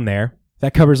 So from there,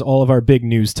 that covers all of our big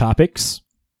news topics.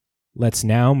 Let's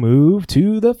now move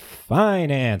to the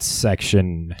finance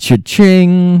section.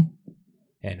 Cha-ching!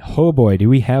 And oh boy, do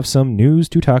we have some news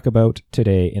to talk about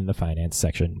today in the finance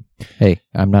section. Hey,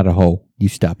 I'm not a hoe. You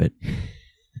stop it.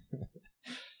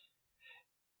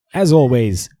 As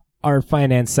always, our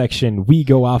finance section, we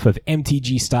go off of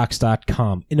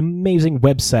mtgstocks.com, an amazing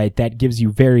website that gives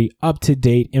you very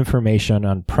up-to-date information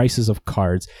on prices of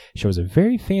cards. It shows a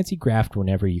very fancy graph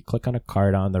whenever you click on a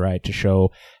card on the right to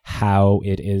show how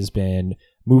it has been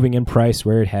moving in price,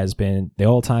 where it has been, the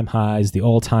all-time highs, the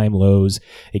all-time lows.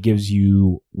 It gives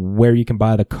you where you can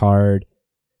buy the card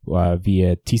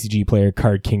via TCG Player,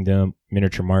 Card Kingdom,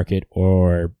 Miniature Market,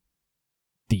 or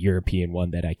the European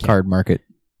one that I can't. Card Market.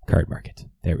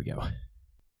 There we go.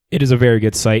 It is a very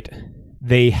good site.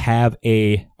 They have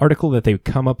a article that they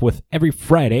come up with every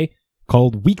Friday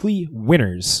called Weekly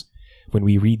Winners. When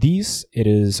we read these, it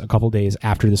is a couple days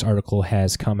after this article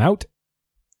has come out.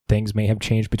 Things may have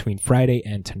changed between Friday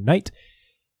and tonight,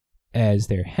 as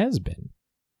there has been,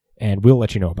 and we'll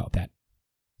let you know about that.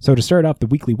 So to start off the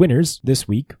weekly winners this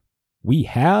week, we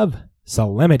have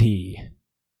Solemnity,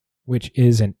 which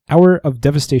is an Hour of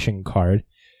Devastation card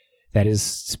that is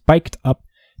spiked up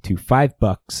to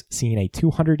 $5, seeing a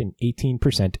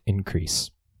 218%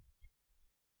 increase.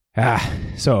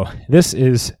 So this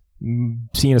is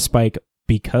seeing a spike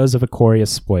because of Ikoria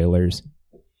spoilers.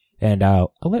 And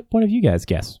I'll let one of you guys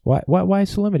guess. Why is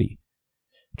Solemnity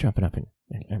jumping up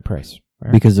in price?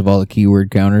 Right. Because of all the keyword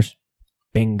counters.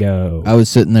 Bingo. I was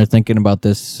sitting there thinking about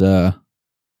this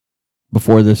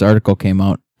before this article came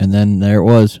out, and then there it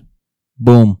was.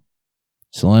 Boom.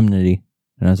 Solemnity.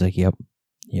 And I was like, yep,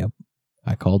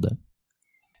 I called it.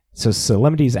 So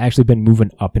Solemnity's actually been moving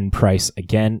up in price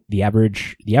again. The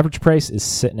average price is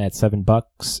sitting at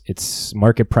 $7. Its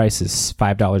market price is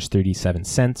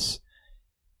 $5.37.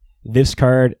 This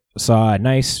card saw a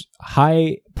nice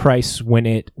high price when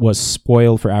it was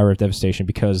spoiled for Hour of Devastation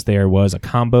because there was a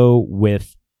combo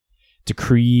with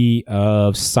Decree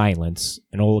of Silence,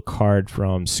 an old card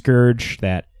from Scourge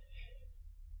that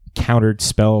countered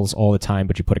spells all the time,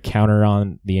 but you put a counter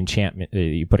on the enchantment.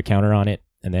 You put a counter on it,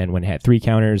 and then when it had 3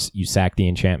 counters, you sack the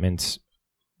enchantments.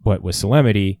 But with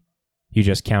Solemnity, you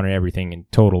just counter everything in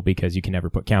total because you can never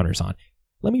put counters on.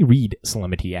 Let me read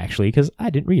Solemnity, actually, because I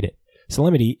didn't read it.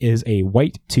 Solemnity is a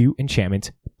white 2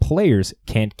 enchantment. Players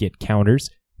can't get counters.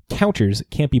 Counters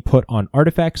can't be put on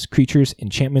artifacts, creatures,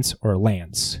 enchantments, or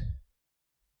lands.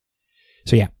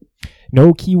 So yeah,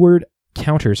 no keyword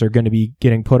counters are going to be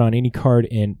getting put on any card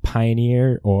in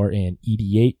Pioneer or in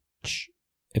EDH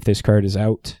if this card is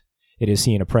out. It is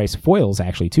seeing a price. Foils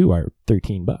actually too are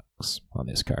 $13 on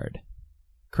this card.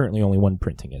 Currently only one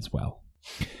printing as well.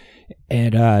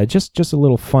 And just a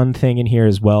little fun thing in here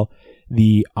as well.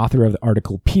 The author of the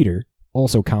article, Peter,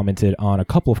 also commented on a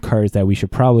couple of cards that we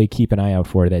should probably keep an eye out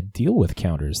for that deal with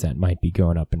counters that might be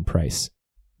going up in price.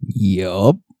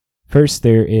 Yup. First,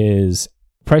 there is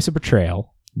Price of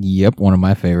Betrayal. Yep, one of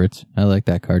my favorites. I like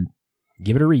that card.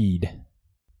 Give it a read.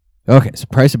 Okay, so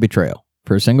Price of Betrayal.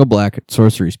 For a single black at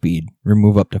sorcery speed,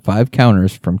 remove up to 5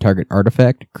 counters from target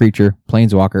artifact, creature,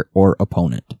 planeswalker, or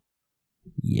opponent.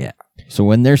 Yeah. So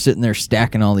when they're sitting there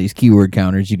stacking all these keyword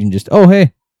counters, you can just, oh,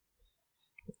 hey.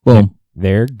 Boom.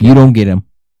 There. You don't get him.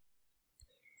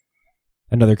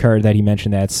 Another card that he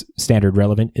mentioned that's standard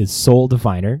relevant is Soul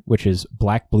Diviner, which is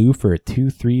black-blue for a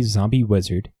 2/3 zombie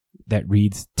wizard that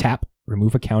reads tap,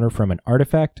 remove a counter from an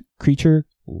artifact, creature,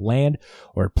 land,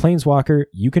 or planeswalker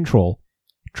you control,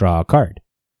 draw a card.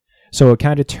 So it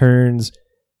kind of turns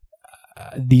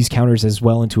these counters as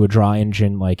well into a draw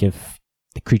engine, like if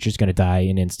the creature's going to die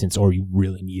in instance or you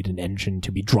really need an engine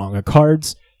to be drawing a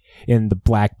cards. In the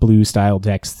black-blue style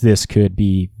decks, this could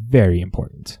be very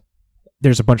important.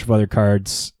 There's a bunch of other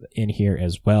cards in here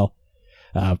as well.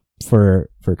 For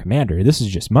Commander, this is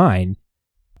just mine.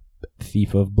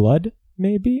 Thief of Blood,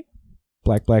 maybe?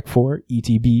 Black 4,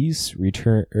 ETBs,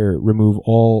 remove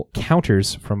all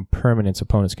counters from permanents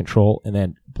opponent's control, and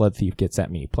then Blood Thief gets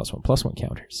that many +1/+1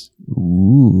 counters.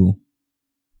 Ooh.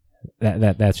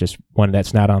 That's just one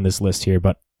that's not on this list here,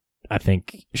 but I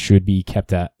think should be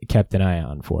kept an eye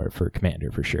on for Commander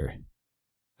for sure.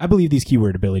 I believe these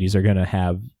keyword abilities are going to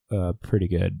have pretty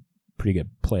good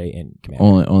play in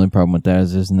Commander. Only problem with that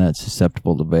is isn't that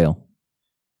susceptible to veil?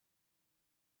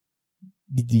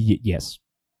 Yes,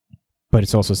 but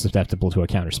it's also susceptible to a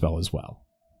counterspell as well.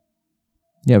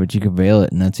 Yeah, but you can veil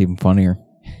it, and that's even funnier.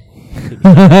 You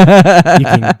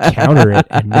can counter it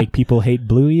and make people hate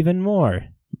blue even more.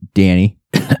 Danny.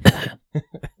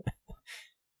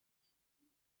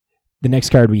 The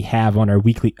next card we have on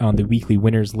the weekly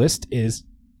winners list is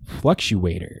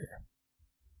Fluctuator.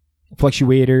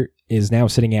 Fluctuator is now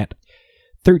sitting at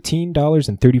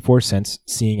 $13.34,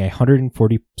 seeing a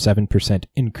 147%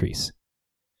 increase.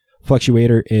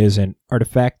 Fluctuator is an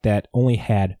artifact that only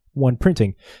had one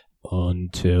printing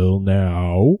until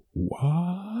now.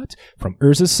 What? From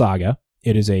Urza's Saga,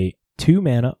 it is a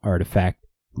 2-mana artifact.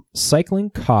 Cycling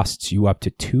costs you up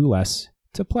to 2 less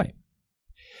to play.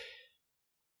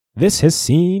 This has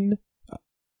seen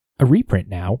a reprint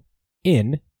now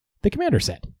in the Commander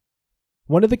set.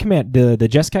 One of the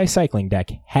Jeskai Cycling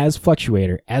deck has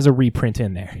Fluctuator as a reprint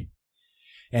in there.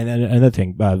 And then another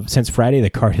thing, since Friday, the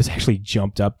card has actually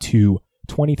jumped up to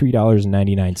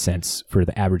 $23.99 for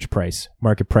the average price.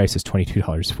 Market price is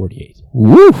 $22.48.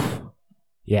 Woof!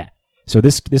 Yeah. So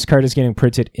this card is getting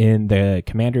printed in the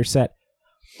Commander set.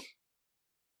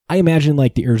 I imagine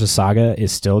like the Urza Saga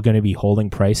is still going to be holding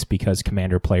price because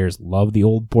Commander players love the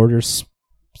old borders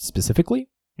specifically.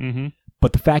 Mm-hmm.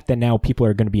 But the fact that now people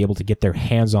are going to be able to get their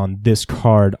hands on this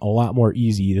card a lot more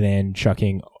easy than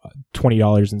chucking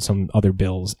 $20 and some other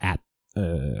bills at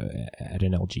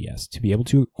an LGS to be able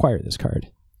to acquire this card.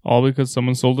 All because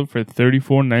someone sold it for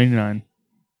 $34.99.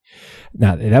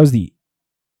 Now that was the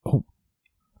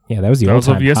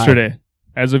all-time of yesterday. high.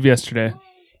 As of yesterday.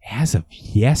 As of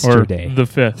yesterday. Or the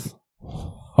 5th.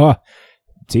 Oh,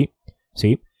 see,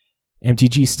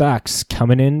 MTG stocks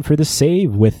coming in for the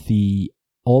save with the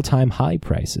all-time high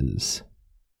prices.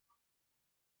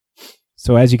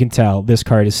 So as you can tell, this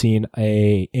card has seen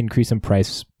a increase in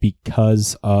price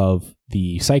because of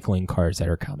the cycling cards that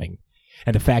are coming,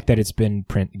 and the fact that it's been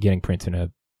getting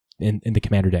printed in the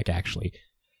Commander deck. Actually,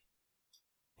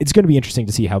 it's going to be interesting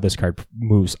to see how this card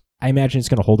moves. I imagine it's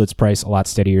going to hold its price a lot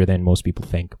steadier than most people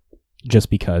think,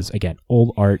 just because, again,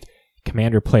 old art.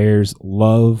 Commander players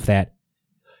love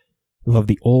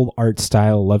the old art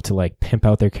style, love to like pimp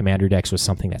out their Commander decks with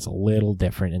something that's a little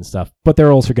different and stuff. But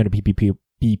they're also going to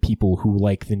be people who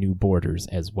like the new borders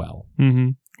as well. Mm-hmm.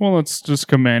 Well, it's just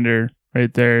Commander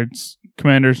right there.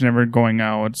 Commander's never going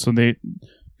out, so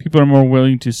people are more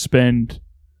willing to spend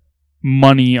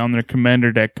money on their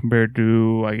Commander deck compared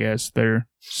to, I guess, their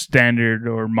Standard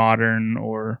or Modern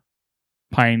or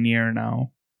Pioneer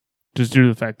now, just due to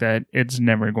the fact that it's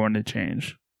never going to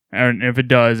change. And if it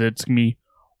does, it's going to be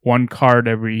one card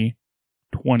every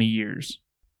 20 years.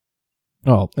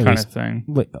 Oh, kind of thing.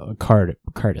 A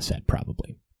card a set,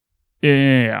 probably.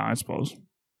 Yeah, I suppose.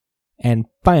 And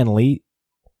finally,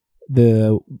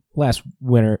 the last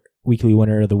weekly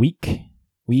winner of the week,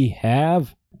 we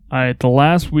have... The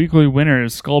last weekly winner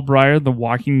is Skullbriar the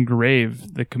Walking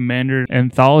Grave, the Commander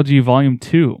Anthology Volume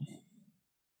 2.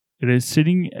 It is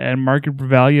sitting at a market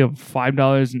value of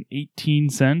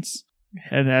 $5.18.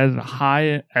 It has a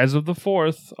high, as of the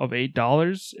 4th, of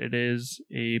 $8. It is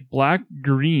a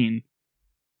black-green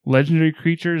legendary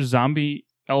creature zombie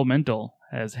elemental.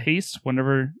 Has haste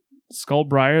whenever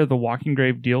Skullbriar the Walking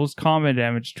Grave deals combat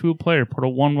damage to a player. Put a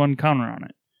 1/1 counter on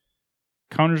it.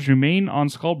 Counters remain on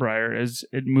Skullbriar as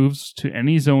it moves to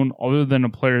any zone other than a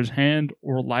player's hand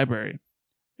or library.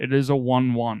 It is a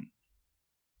 1/1.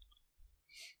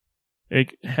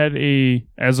 It had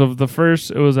as of the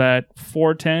 1st, it was at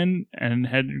 $4.10 and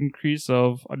had an increase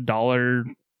of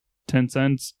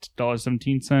 $1.10 to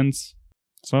 $1.17.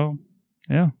 So,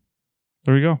 yeah,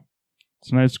 there we go.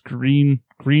 It's a nice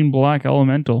green-black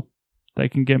elemental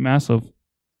that can get massive.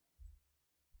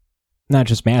 Not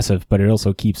just massive, but it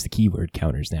also keeps the keyword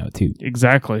counters now too.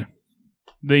 Exactly.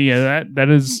 That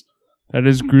is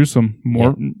gruesome.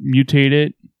 Mutate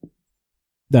it.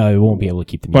 No, it won't be able to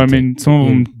keep the mutate. But I mean,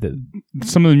 some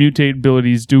of the mutate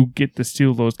abilities do get to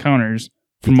steal those counters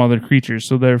from other creatures,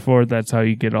 so therefore that's how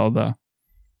you get all the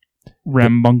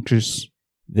rambunctious.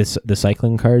 The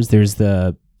cycling cards. There's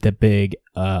the big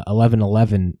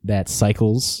 11/11 that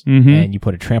cycles, mm-hmm. and you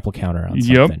put a trample counter on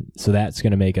something. Yep. So that's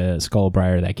going to make a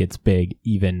Skullbriar that gets big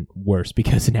even worse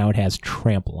because now it has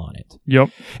trample on it.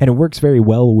 Yep. And it works very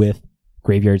well with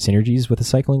graveyard synergies with a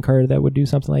cycling card that would do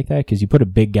something like that, because you put a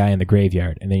big guy in the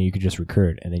graveyard and then you could just recur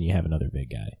it and then you have another big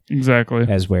guy. Exactly.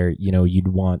 As where, you'd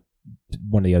want,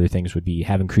 one of the other things would be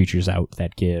having creatures out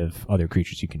that give other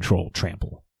creatures you control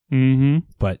trample. Mm-hmm.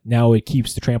 But now it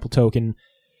keeps the trample token,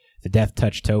 the death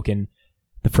touch token,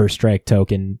 the first strike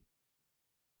token.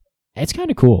 It's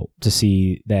kind of cool to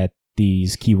see that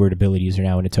these keyword abilities are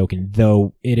now in a token,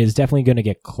 though it is definitely going to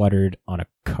get cluttered on a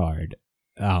card.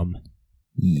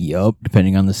 Yup,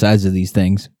 depending on the size of these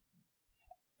things.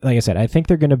 Like I said, I think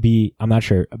they're going to be, I'm not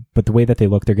sure, but the way that they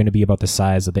look, they're going to be about the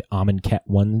size of the Amonkhet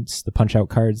ones, the punch-out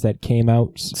cards that came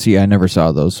out. See, I never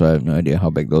saw those, so I have no idea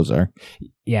how big those are.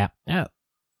 Yeah,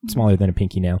 smaller than a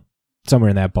pinky nail.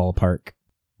 Somewhere in that ballpark.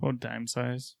 What dime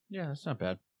size? Yeah, that's not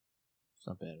bad. It's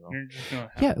not bad at all. You're just gonna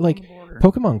have Yeah, it on like the border.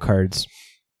 Pokemon cards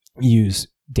use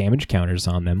damage counters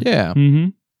on them. Yeah. Mm-hmm.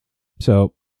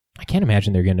 So I can't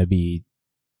imagine they're going to be.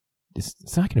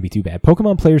 It's not going to be too bad.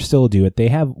 Pokemon players still do it. They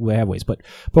have ways, but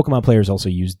Pokemon players also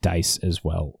use dice as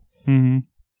well. Mm-hmm.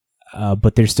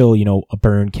 But there's still, a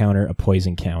burn counter, a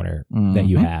poison counter that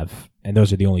you have, and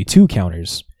those are the only two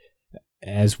counters.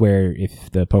 As where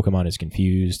if the Pokemon is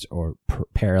confused or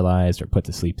paralyzed or put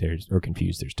to sleep, or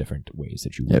confused, there's different ways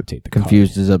that you rotate the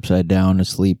Confused card. is upside down,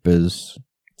 asleep is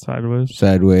Sideways.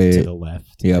 sideways, to the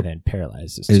left, Yep. and then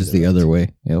paralyzed is the right. other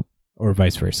way. Yep. Or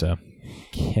vice versa.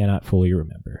 Cannot fully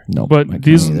remember. No, But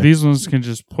these ones can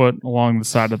just put along the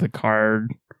side of the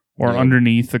card or Yeah.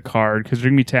 underneath the card because you're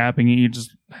going to be tapping it. You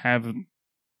just have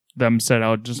them set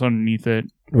out just underneath it.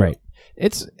 Right.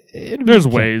 There's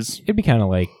ways. It'd be kind of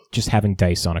like just having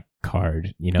dice on a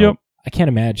card, Yep. I can't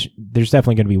imagine. There's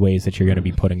definitely going to be ways that you're going to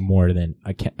be putting more than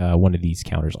one of these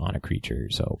counters on a creature.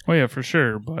 So Oh, yeah, for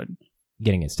sure. But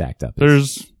getting it stacked up.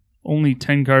 there's only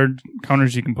 10 card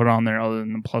counters you can put on there other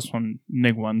than the +1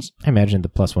 nig ones. I imagine the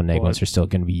 +1 neg What? ones are still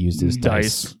going to be used as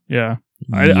dice. Yeah.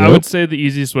 I would say the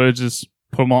easiest way is just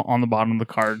put them on the bottom of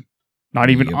the card.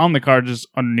 Not even Yep. on the card, just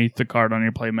underneath the card on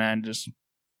your play mat. Just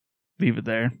leave it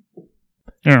there.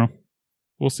 I don't know.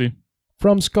 We'll see.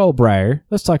 From Skullbriar,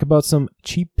 let's talk about some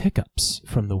cheap pickups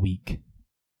from the week.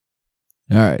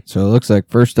 All right, so it looks like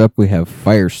first up we have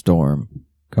Firestorm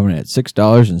coming at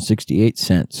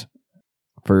 $6.68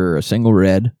 for a single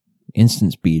red,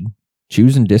 instant speed.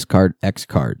 Choose and discard X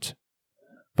cards.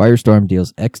 Firestorm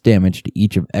deals X damage to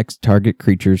each of X target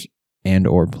creatures and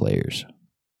or players.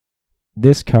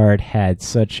 This card had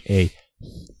such a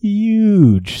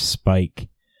huge spike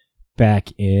back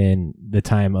in the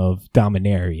time of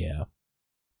Dominaria.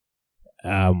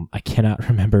 I cannot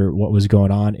remember what was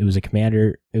going on. It was a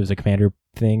commander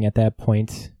thing at that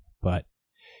point, but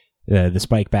the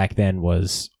spike back then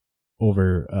was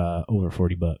over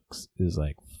 $40. It was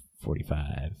like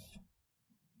 45.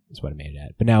 That's what I made it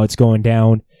at. But now it's going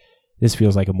down. This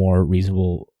feels like a more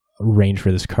reasonable range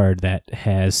for this card that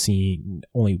has seen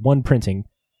only one printing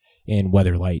in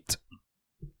Weatherlight.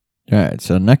 All right,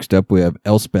 so next up we have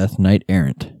Elspeth Knight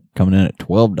Errant coming in at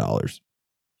 $12.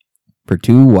 For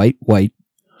 2 white,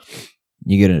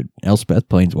 you get an Elspeth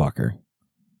Planeswalker.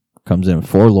 Comes in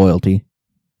 4 loyalty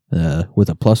with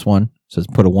a +1. Says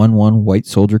put a 1/1 white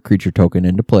soldier creature token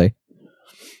into play.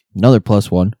 Another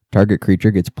 +1. Target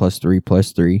creature gets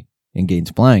 +3/+3 and gains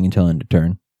flying until end of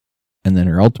turn. And then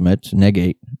her ultimate's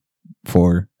negate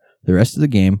for the rest of the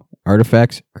game.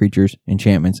 Artifacts, creatures,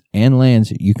 enchantments, and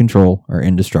lands you control are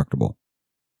indestructible.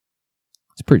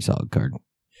 It's a pretty solid card.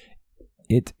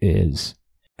 It is.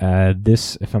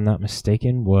 This, if I'm not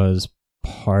mistaken, was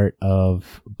part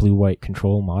of blue-white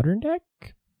control modern deck.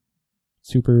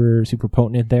 Super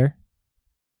potent there.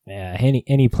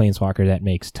 Any planeswalker that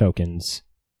makes tokens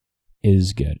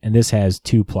is good. And this has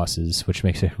 2 pluses, which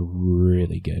makes it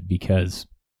really good because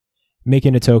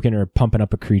making a token or pumping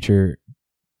up a creature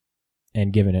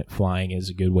and giving it flying is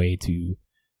a good way to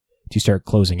start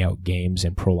closing out games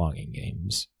and prolonging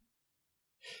games.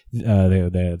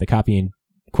 The copy in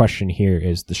question here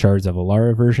is the Shards of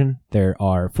Alara version. There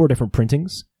are 4 different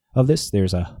printings of this.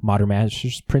 There's a Modern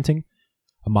Masters printing,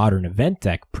 a Modern Event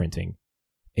Deck printing,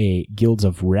 a Guilds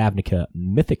of Ravnica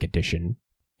Mythic Edition,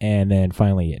 and then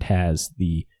finally it has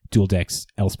the Dual Decks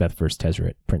Elspeth vs.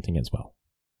 Tezzeret printing as well.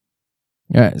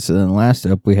 All right, so then last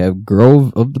up we have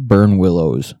Grove of the Burn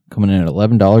Willows coming in at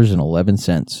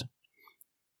 $11.11.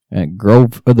 And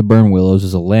Grove of the Burn Willows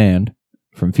is a land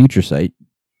from Future Sight.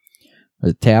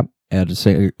 Tap, add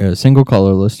a single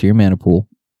colorless to your mana pool,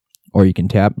 or you can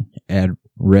tap, add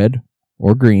red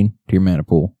or green to your mana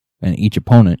pool, and each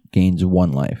opponent gains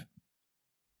 1 life.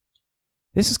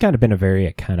 This has kind of been a very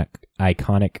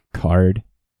iconic card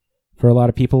for a lot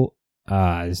of people.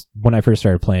 When I first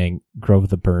started playing, Grove of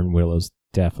the Burn Willows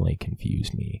definitely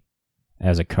confused me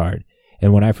as a card.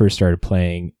 And when I first started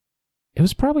playing, it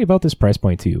was probably about this price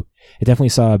point too. It definitely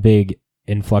saw a big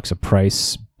influx of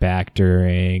price back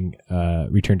during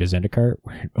Return to Zendikar,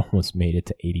 where it almost made it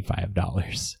to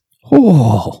 $85.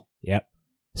 Oh, Yep.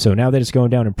 So now that it's going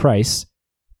down in price,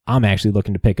 I'm actually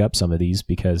looking to pick up some of these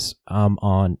because I'm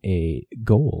on a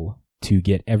goal to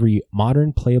get every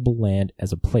modern playable land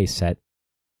as a play set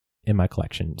in my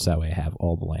collection. So that way I have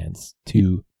all the lands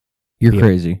to... You're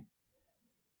crazy.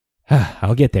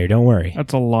 I'll get there, don't worry.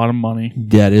 That's a lot of money.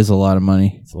 That is a lot of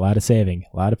money. It's a lot of saving,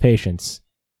 a lot of patience.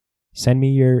 Send me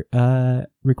your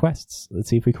requests. Let's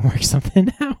see if we can work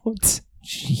something out.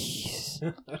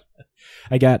 Jeez.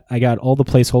 I got all the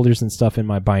placeholders and stuff in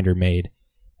my binder made.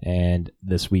 And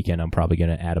this weekend, I'm probably going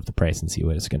to add up the price and see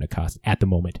what it's going to cost at the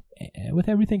moment. With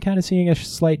everything kind of seeing a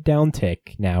slight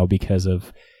downtick now because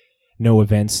of no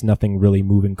events, nothing really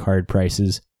moving card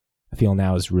prices, I feel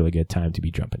now is a really good time to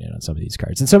be jumping in on some of these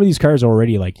cards. And some of these cards are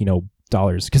already like,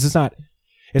 dollars because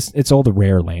it's all the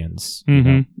rare lands.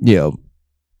 Mm-hmm. Yeah.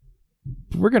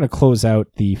 We're going to close out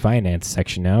the finance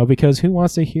section now because who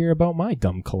wants to hear about my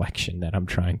dumb collection that I'm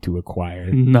trying to acquire?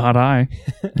 Not I.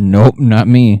 Nope, not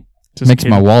me. Just Makes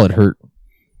kidding. my wallet hurt.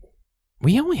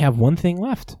 We only have one thing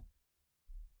left.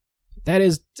 That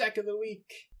is Deck of the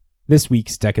Week. This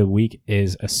week's Deck of the Week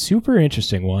is a super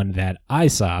interesting one that I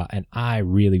saw and I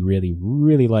really, really,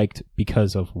 really liked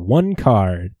because of one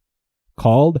card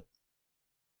called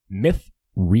Myth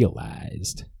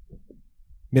Realized.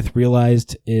 Myth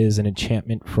Realized is an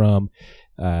enchantment from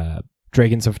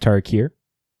Dragons of Tarkir.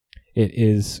 It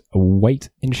is a white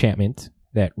enchantment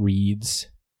that reads...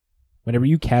 Whenever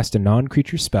you cast a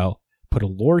non-creature spell, put a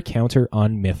lore counter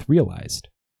on Myth Realized.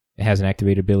 It has an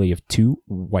activated ability of 2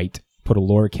 white, put a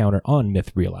lore counter on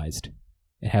Myth Realized.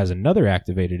 It has another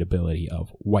activated ability of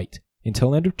white.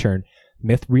 Until end of turn,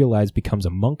 Myth Realized becomes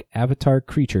a monk avatar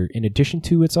creature in addition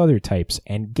to its other types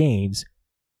and gains.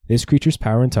 This creature's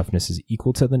power and toughness is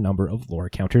equal to the number of lore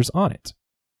counters on it.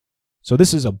 So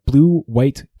this is a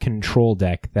blue-white control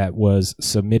deck that was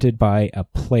submitted by a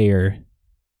player...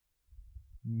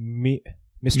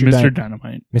 Mr.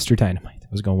 Dynamite. Mr. Dynamite. I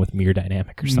was going with Mere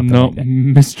Dynamic or something No, like that.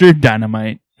 Mr.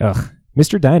 Dynamite. Ugh.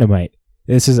 Mr. Dynamite.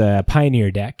 This is a Pioneer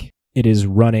deck. It is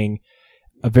running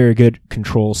a very good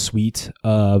control suite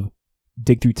of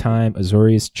Dig Through Time,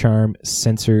 Azorius Charm,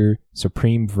 Censor,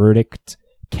 Supreme Verdict,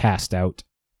 Cast Out,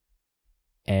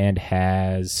 and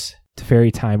has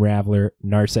Teferi Time Raveler,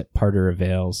 Narset Parter of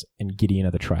Veils, and Gideon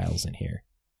of the Trials in here.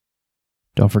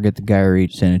 Don't forget the Gaia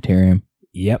Reach Sanitarium.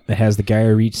 Yep, it has the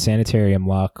Gaia Reach Sanitarium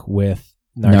lock with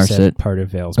Narset Part of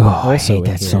Veils. Oh, But I hate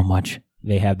that so much.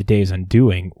 They have the Days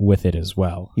Undoing with it as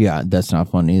well. Yeah, that's not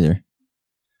fun either.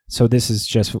 So this is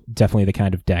just definitely the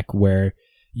kind of deck where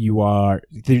you are...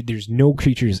 there's no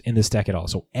creatures in this deck at all.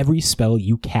 So every spell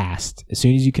you cast, as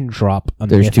soon as you can drop a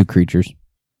There's myth... 2 creatures.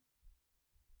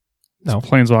 No. It's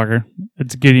Planeswalker.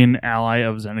 It's Gideon, ally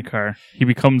of Zendikar. He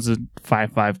becomes a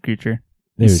 5/5 creature.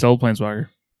 He's still a Planeswalker.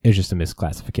 It's just a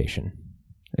misclassification.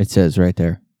 It says right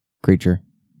there, creature.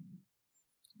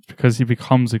 Because he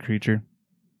becomes a creature.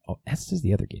 Oh, that's just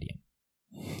the other Gideon.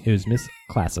 It was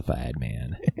misclassified,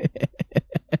 man.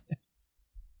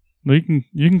 No,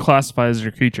 you can classify as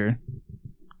your creature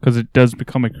because it does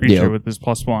become a creature with this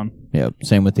 +1. Yeah,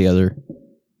 same with the other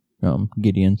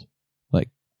Gideons, like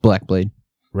Blackblade.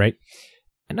 Right?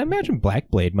 And I imagine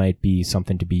Blackblade might be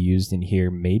something to be used in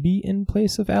here, maybe in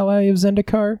place of Ally of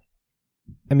Zendikar.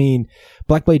 I mean,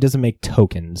 Blackblade doesn't make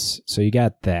tokens, so you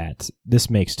got that. This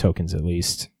makes tokens at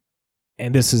least.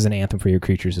 And this is an anthem for your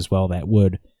creatures as well that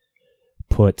would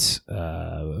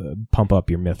pump up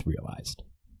your Myth Realized.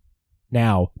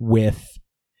 Now, with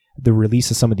the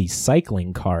release of some of these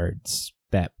cycling cards,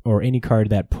 or any card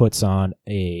that puts on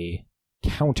a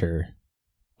counter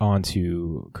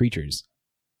onto creatures,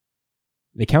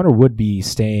 the counter would be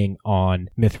staying on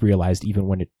Myth Realized even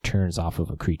when it turns off of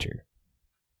a creature.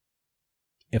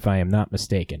 If I am not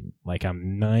mistaken. Like,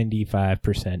 I'm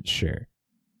 95% sure.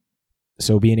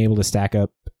 So being able to stack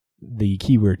up the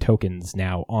keyword tokens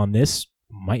now on this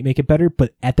might make it better,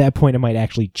 but at that point it might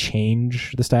actually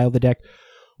change the style of the deck.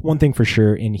 One thing for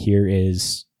sure in here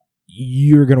is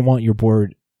you're going to want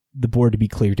the board to be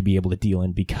clear to be able to deal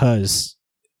in, because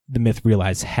the Myth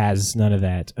Realized has none of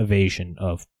that evasion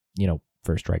of,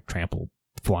 first strike, trample,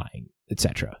 flying,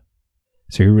 etc.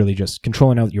 So you're really just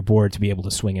controlling out your board to be able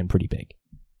to swing in pretty big.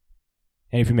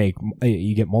 And if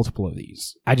you get multiple of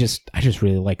these, I just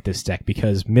really like this deck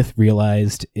because Myth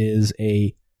Realized is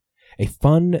a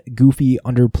fun, goofy,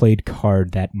 underplayed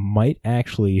card that might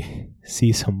actually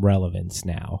see some relevance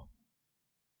now.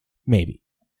 Maybe.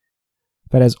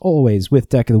 But as always, with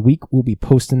Deck of the Week, we'll be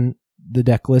posting the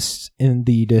deck lists in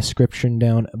the description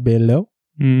down below.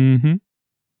 Mm-hmm.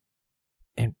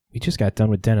 And we just got done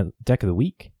with Deck of the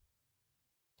Week.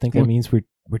 I think that means we're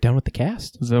done with the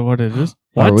cast. Is that what it is?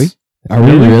 Are What? we? Are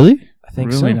we really? I think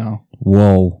really so. now?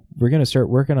 Whoa. we're gonna start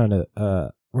working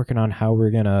on how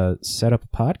we're gonna set up a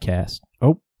podcast.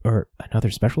 Oh, or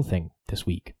another special thing this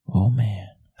week. Oh man,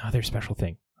 Another special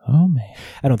thing. oh man.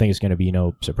 I don't think it's gonna be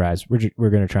no surprise. We're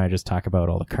gonna try and just talk about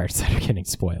all the cards that are getting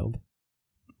spoiled.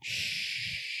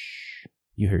 Shh.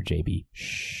 You heard JB.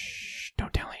 Shh.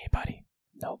 Don't tell anybody.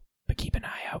 No, but keep an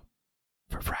eye out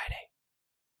for Friday.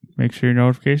 Make sure your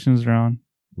notifications are on.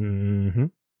 Mm-hmm.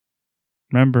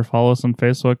 Remember, follow us on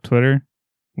Facebook, Twitter,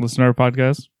 listen to our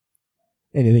podcast.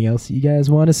 Anything else you guys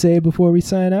want to say before we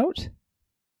sign out?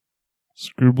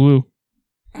 Screw blue.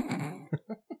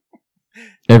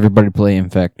 Everybody play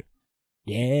Infect.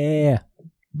 Yeah.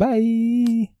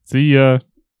 Bye. See ya.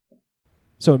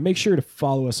 So make sure to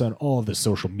follow us on all of the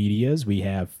social medias. We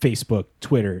have Facebook,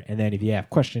 Twitter, and then if you have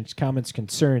questions, comments,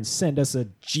 concerns, send us a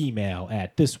Gmail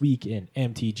at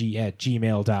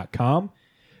thisweekinmtg@gmail.com.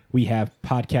 We have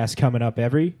podcasts coming up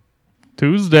every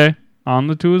Tuesday. On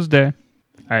the Tuesday.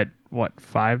 At what,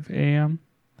 5 a.m.?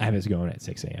 I have it going at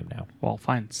 6 a.m. now. Well,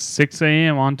 fine. 6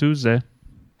 a.m. on Tuesday.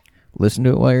 Listen to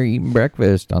it while you're eating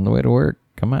breakfast on the way to work.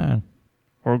 Come on.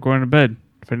 Or going to bed,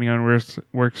 depending on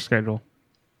work schedule.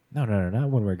 No, not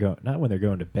when they're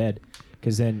going to bed,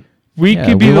 because then We Yeah,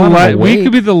 could be we want 'em we awake.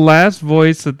 could be the last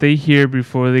voice that they hear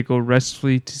before they go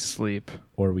restfully to sleep.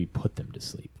 or we put them to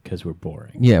sleep because we're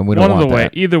boring. Yeah, we don't One of want the way.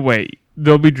 that. Either way,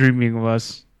 they'll be dreaming of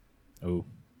us. Oh,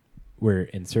 we're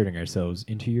inserting ourselves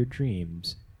into your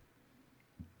dreams.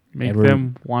 Make And we're-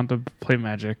 them want to play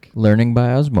Magic. Learning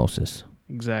by osmosis.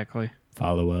 Exactly.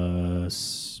 Follow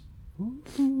us.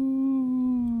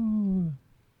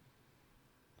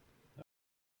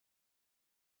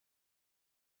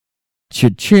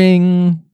 Cha-ching.